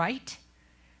 being right,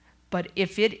 but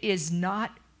if it is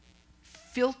not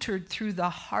filtered through the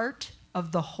heart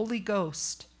of the Holy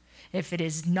Ghost, if it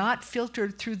is not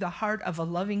filtered through the heart of a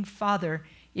loving Father,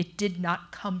 it did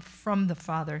not come from the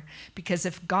Father. Because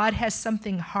if God has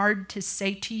something hard to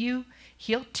say to you,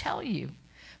 He'll tell you.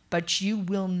 But you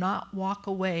will not walk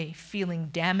away feeling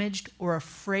damaged or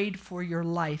afraid for your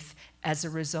life as a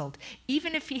result.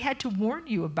 Even if He had to warn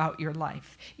you about your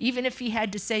life, even if He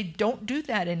had to say, don't do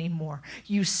that anymore,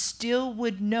 you still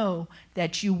would know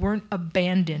that you weren't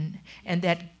abandoned and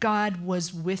that God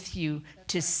was with you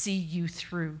to see you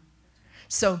through.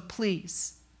 So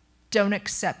please, don't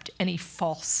accept any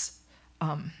false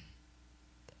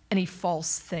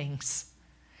things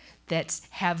that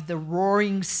have the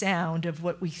roaring sound of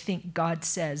what we think God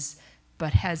says,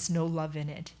 but has no love in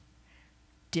it.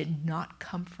 Did not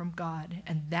come from God.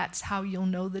 And that's how you'll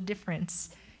know the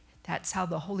difference. That's how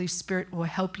the Holy Spirit will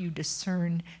help you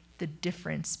discern the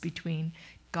difference between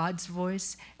God's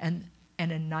voice and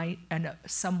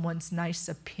someone's nice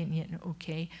opinion,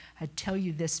 okay? I tell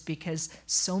you this because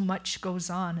so much goes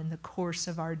on in the course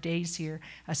of our days here,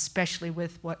 especially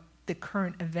with what the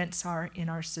current events are in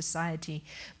our society.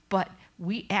 But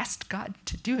we asked God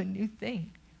to do a new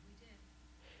thing.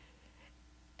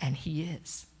 And He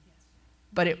is.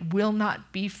 But it will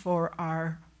not be for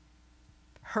our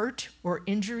hurt or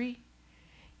injury.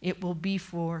 It will be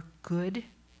for good,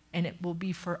 and it will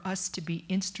be for us to be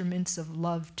instruments of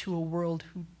love to a world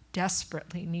who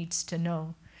desperately needs to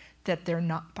know that they're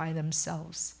not by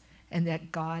themselves and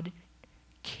that God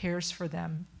cares for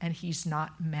them and He's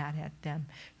not mad at them.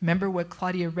 Remember what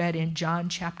Claudia read in John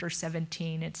chapter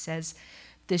 17. It says,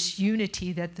 this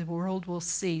unity that the world will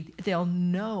see, they'll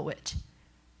know it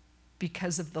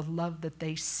because of the love that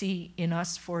they see in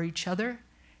us for each other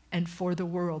and for the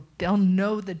world. They'll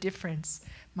know the difference.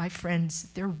 My friends,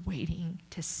 they're waiting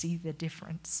to see the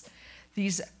difference.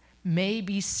 These may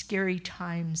be scary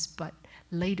times, but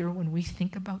later when we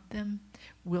think about them,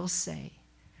 we'll say,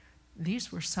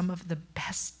 these were some of the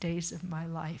best days of my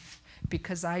life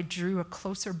because I drew a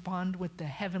closer bond with the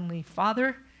Heavenly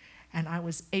Father and I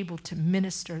was able to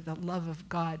minister the love of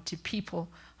God to people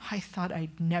I thought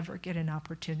I'd never get an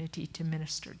opportunity to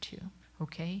minister to,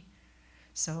 okay?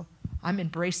 So I'm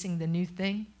embracing the new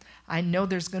thing. I know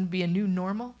there's going to be a new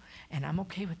normal, and I'm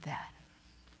okay with that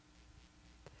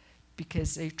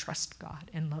because they trust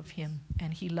God and love Him,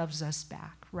 and He loves us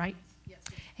back, right? Yes.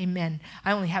 Amen.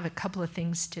 I only have a couple of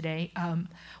things today.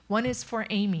 One is for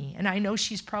Amy, and I know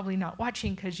she's probably not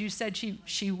watching because you said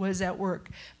she was at work.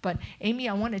 But Amy,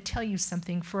 I want to tell you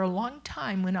something. For a long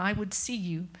time when I would see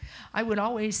you, I would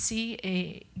always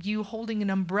see you holding an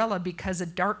umbrella because a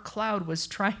dark cloud was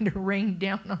trying to rain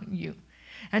down on you.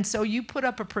 And so you put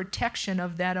up a protection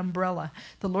of that umbrella.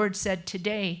 The Lord said,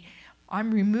 today,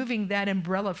 I'm removing that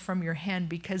umbrella from your hand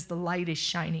because the light is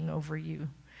shining over you.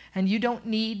 And you don't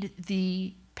need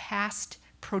the past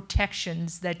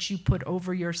protections that you put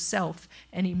over yourself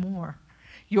anymore.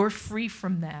 You're free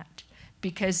from that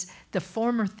because the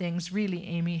former things really,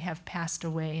 Amy, have passed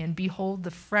away. And behold,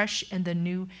 the fresh and the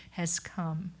new has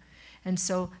come. And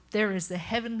so there is the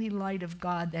heavenly light of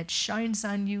God that shines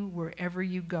on you wherever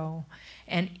you go.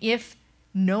 And if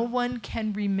no one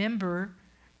can remember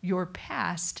your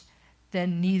past,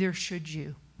 then neither should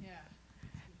you.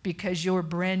 Because you're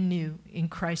brand new in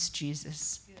Christ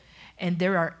Jesus. And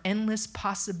there are endless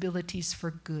possibilities for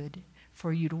good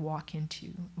for you to walk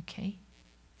into, okay?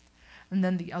 And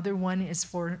then the other one is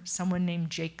for someone named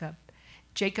Jacob.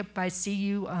 Jacob, I see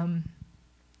you.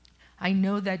 I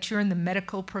know that you're in the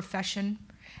medical profession,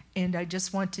 and I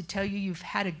just want to tell you you've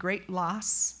had a great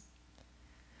loss.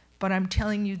 But I'm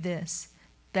telling you this,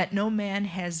 that no man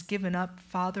has given up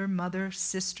father, mother,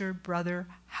 sister, brother,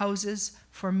 houses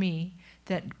for me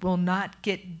that will not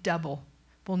get double,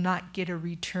 will not get a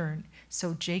return.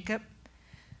 So Jacob,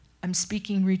 I'm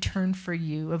speaking return for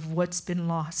you of what's been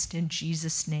lost in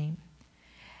Jesus' name.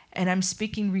 And I'm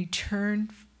speaking return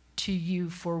to you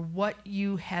for what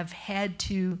you have had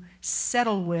to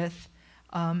settle with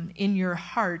in your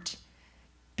heart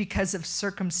because of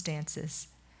circumstances.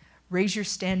 Raise your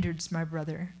standards, my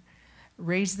brother.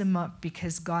 Raise them up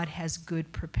because God has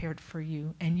good prepared for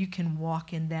you, and you can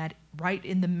walk in that right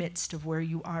in the midst of where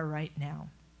you are right now.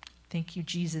 Thank you,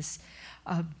 Jesus.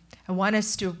 I want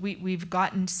us to, we've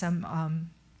gotten some,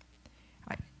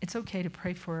 it's okay to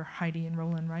pray for Heidi and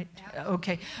Roland, right?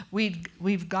 Okay.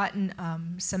 We've gotten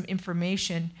some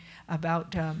information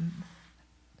about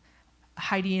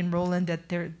Heidi and Roland that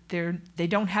they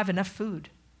don't have enough food,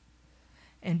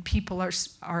 and people are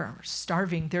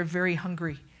starving. They're very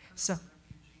hungry. So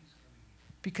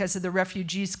because of the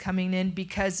refugees coming in,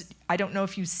 because I don't know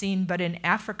if you've seen, but in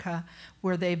Africa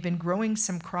where they've been growing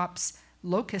some crops,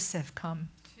 locusts have come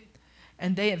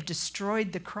and they have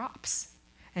destroyed the crops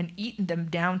and eaten them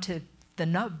down to the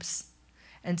nubs.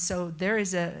 And so there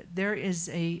is a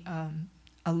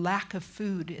lack of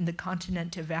food in the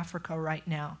continent of Africa right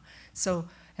now. So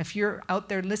if you're out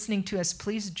there listening to us,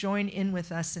 please join in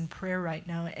with us in prayer right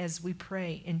now as we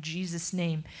pray in Jesus'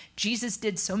 name. Jesus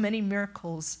did so many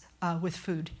miracles with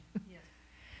food. Yes.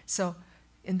 So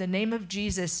in the name of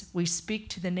Jesus, we speak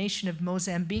to the nation of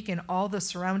Mozambique and all the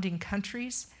surrounding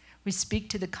countries. We speak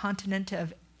to the continent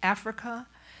of Africa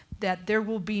that there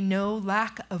will be no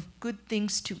lack of good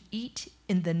things to eat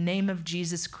in the name of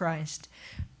Jesus Christ.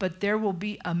 But there will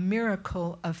be a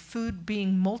miracle of food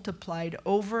being multiplied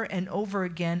over and over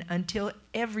again until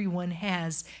everyone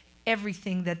has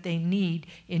everything that they need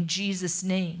in Jesus'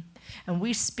 name. And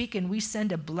we speak and we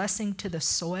send a blessing to the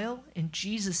soil in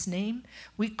Jesus' name.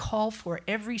 We call for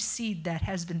every seed that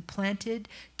has been planted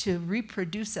to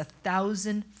reproduce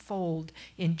 1,000-fold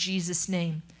in Jesus'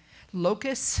 name.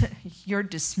 Locusts, you're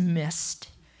dismissed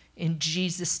in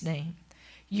Jesus' name.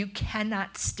 You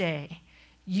cannot stay.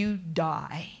 You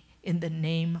die in the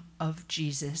name of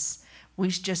Jesus. We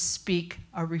just speak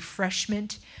a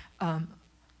refreshment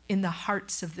in the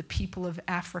hearts of the people of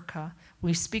Africa.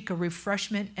 We speak a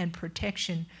refreshment and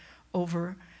protection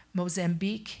over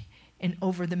Mozambique and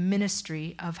over the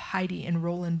ministry of Heidi and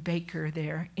Roland Baker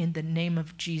there in the name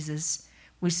of Jesus.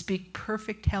 We speak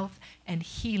perfect health and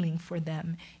healing for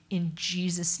them in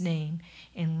Jesus' name.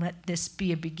 And let this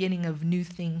be a beginning of new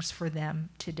things for them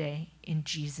today in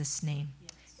Jesus' name.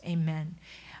 Yes. Amen.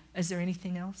 Is there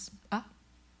anything else?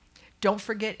 Don't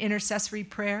forget intercessory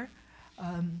prayer.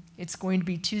 It's going to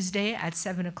be Tuesday at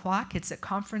 7 o'clock. It's a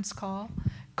conference call.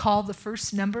 Call the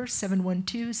first number,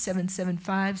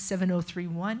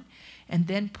 712-775-7031, and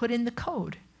then put in the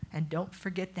code. And don't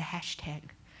forget the hashtag,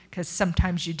 because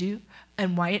sometimes you do.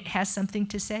 And Wyatt has something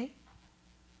to say.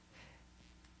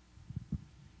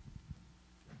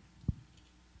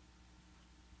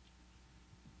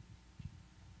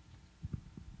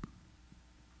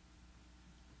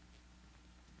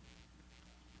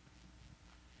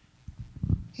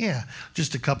 Yeah,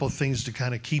 just a couple of things to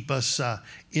kind of keep us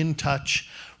in touch.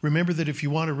 Remember that if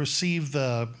you want to receive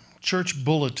the church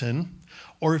bulletin,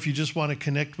 or if you just want to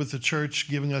connect with the church,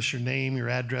 giving us your name, your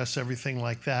address, everything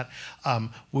like that,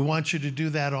 we want you to do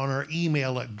that on our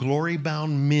email at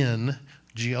gloryboundmin,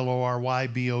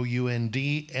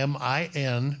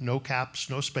 GLORYBOUNDMIN, no caps,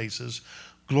 no spaces,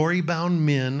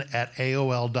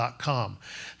 gloryboundmin@aol.com.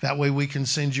 That way we can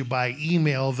send you by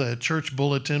email the church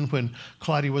bulletin. When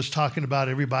Claudia was talking about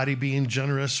everybody being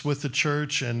generous with the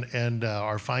church and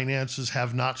our finances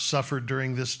have not suffered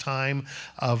during this time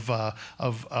of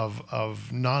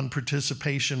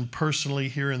non-participation personally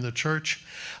here in the church.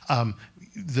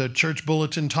 The church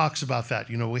bulletin talks about that.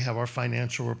 You know, we have our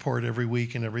financial report every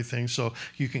week and everything, so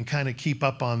you can kind of keep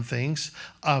up on things.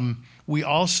 We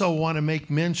also want to make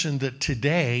mention that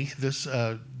today, this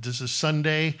This is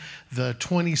Sunday, the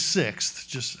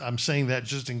 26th. I'm saying that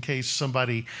just in case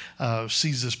somebody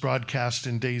sees this broadcast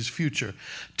in days future.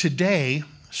 Today,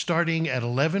 starting at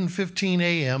 11:15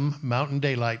 a.m. Mountain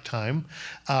Daylight Time,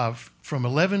 from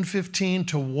 11:15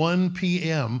 to 1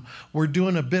 p.m., we're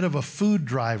doing a bit of a food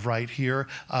drive right here.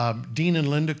 Dean and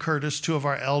Linda Curtis, two of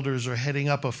our elders, are heading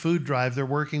up a food drive. They're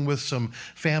working with some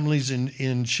families in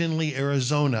Chinle,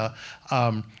 Arizona,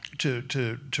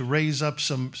 to raise up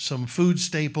some food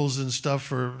staples and stuff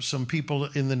for some people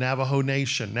in the Navajo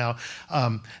Nation. Now,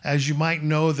 as you might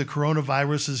know, the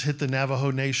coronavirus has hit the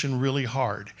Navajo Nation really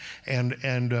hard,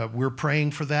 and we're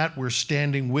praying for that. We're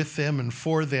standing with them and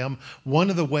for them. One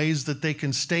of the ways that they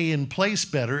can stay in place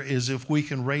better is if we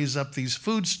can raise up these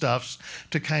foodstuffs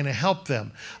to kind of help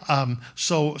them.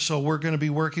 So we're going to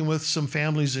be working with some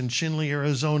families in Chinle,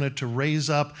 Arizona, to raise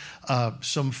up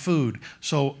some food.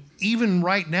 So even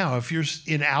right now, if you're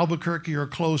in Albuquerque or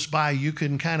close by, you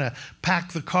can kind of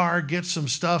pack the car, get some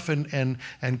stuff, and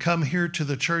come here to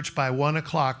the church by 1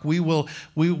 o'clock. We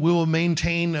will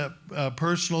maintain a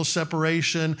personal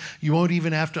separation. You won't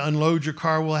even have to unload your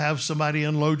car. We'll have somebody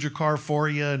unload your car for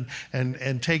you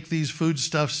and take these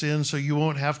foodstuffs in, so you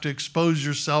won't have to expose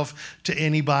yourself to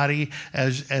anybody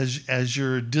as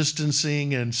you're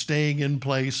distancing and staying in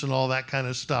place and all that kind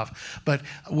of stuff. But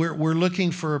we're looking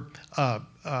for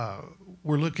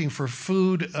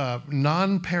food,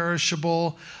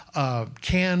 non-perishable,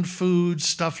 canned food,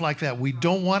 stuff like that. We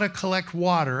don't want to collect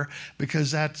water because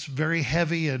that's very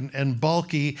heavy and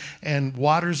bulky, and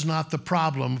water's not the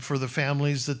problem for the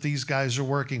families that these guys are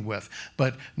working with.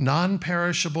 But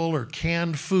non-perishable or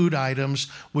canned food items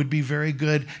would be very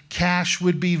good. Cash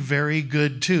would be very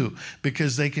good too,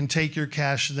 because they can take your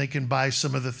cash and they can buy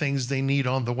some of the things they need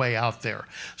on the way out there.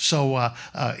 So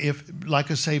if, like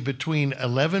I say, between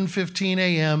 11:15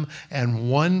 a.m.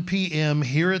 and 1 p.m.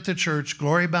 here at the church,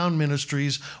 Glory Bound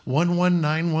Ministries,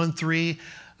 11913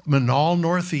 Manal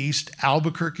Northeast,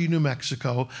 Albuquerque, New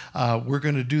Mexico. We're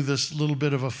going to do this little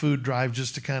bit of a food drive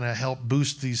just to kind of help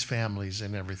boost these families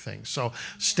and everything. So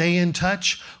stay in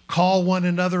touch. Call one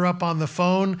another up on the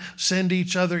phone, send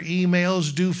each other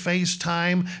emails, do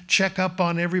FaceTime, check up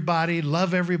on everybody,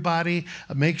 love everybody,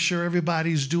 make sure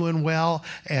everybody's doing well,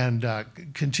 and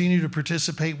continue to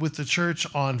participate with the church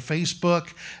on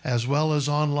Facebook as well as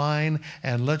online.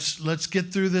 And let's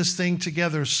get through this thing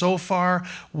together. So far,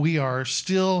 we are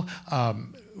still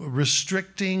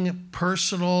restricting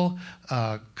personal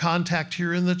contact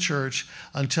here in the church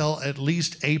until at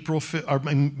least May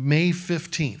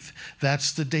 15th.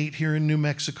 That's the date here in New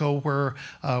Mexico where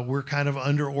we're kind of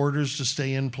under orders to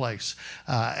stay in place.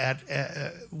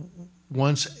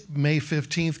 Once May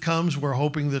 15th comes, we're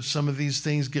hoping that some of these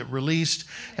things get released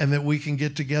and that we can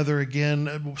get together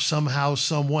again somehow,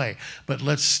 some way. But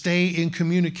let's stay in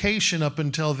communication up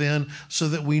until then so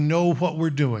that we know what we're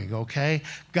doing, okay?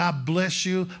 God bless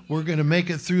you. We're going to make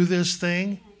it through this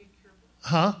thing.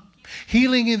 Huh?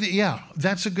 Healing, yeah,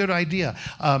 that's a good idea.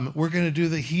 We're going to do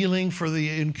the healing for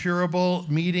the incurable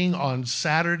meeting on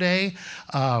Saturday.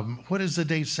 What is the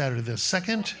date Saturday? The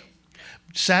 2nd?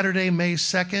 Saturday, May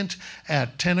 2nd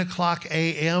at 10 o'clock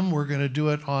a.m. We're going to do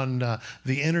it on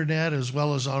the internet as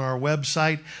well as on our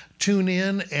website. Tune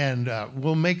in and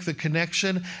we'll make the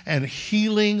connection, and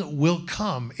healing will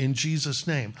come in Jesus'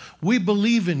 name. We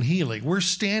believe in healing. We're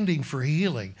standing for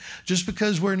healing. Just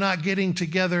because we're not getting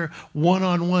together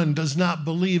one-on-one does not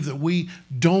believe that we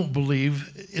don't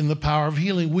believe in the power of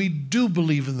healing. We do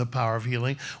believe in the power of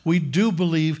healing. We do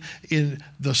believe in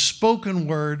the spoken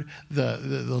word, the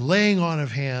laying on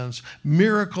of hands,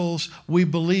 miracles. We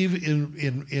believe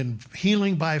in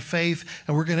healing by faith,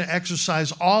 and we're going to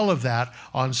exercise all of that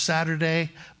on Saturday,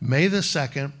 May the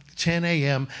 2nd, 10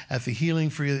 a.m. at the Healing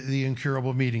for the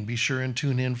Incurable meeting. Be sure and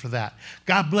tune in for that.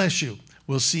 God bless you.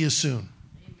 We'll see you soon.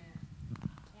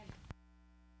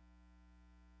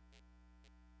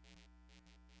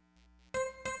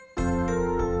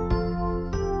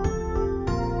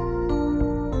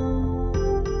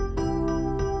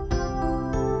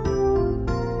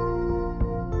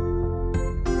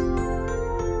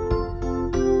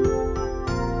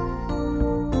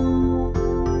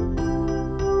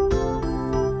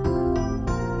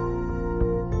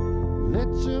 Let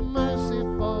your mercy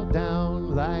fall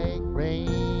down like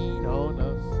rain on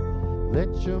us. Let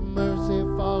your mercy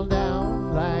fall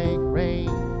down like rain,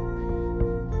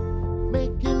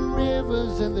 making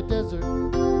rivers in the desert,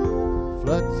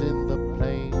 floods in the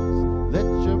plains. Let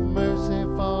your mercy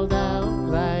fall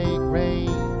down like rain.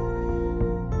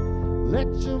 Let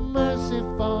your mercy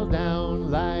fall down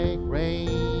like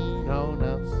rain on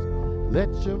us. Let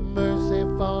your mercy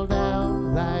fall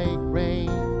down like rain,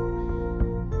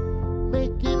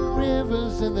 making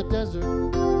rivers in the desert,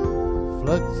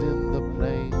 floods in the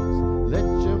plains. Let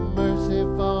your mercy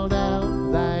fall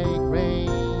down like rain.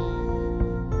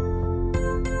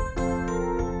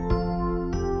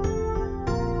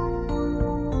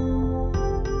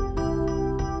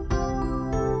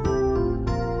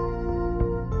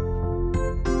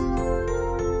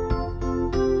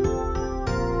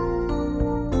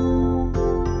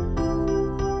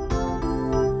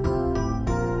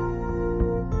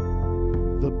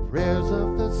 The prayers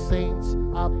of the saints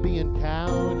are being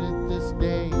counted this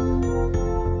day.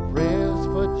 Prayers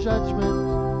for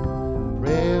judgment,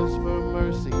 prayers for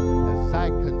mercy, as I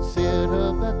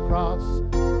consider the cross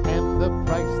and the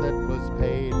price that was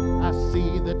paid. I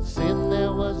see that sin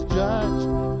there was judged,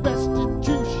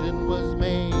 restitution was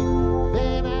made.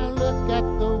 Then I look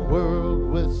at the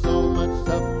world with so much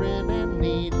suffering and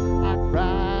need. I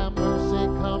cry, mercy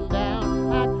come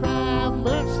down. I cry,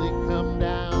 mercy come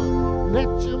down.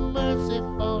 Let your mercy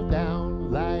fall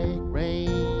down like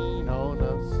rain on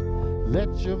us.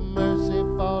 Let your mercy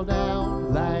fall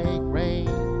down like rain.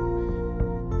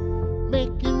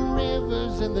 Making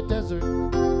rivers in the desert,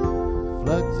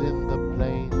 floods in the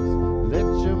plains. Let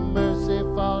your mercy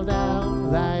fall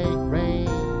down like rain.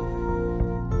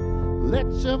 Let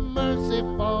your mercy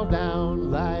fall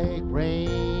down like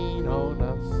rain on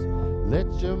us.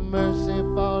 Let your mercy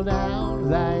fall down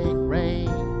like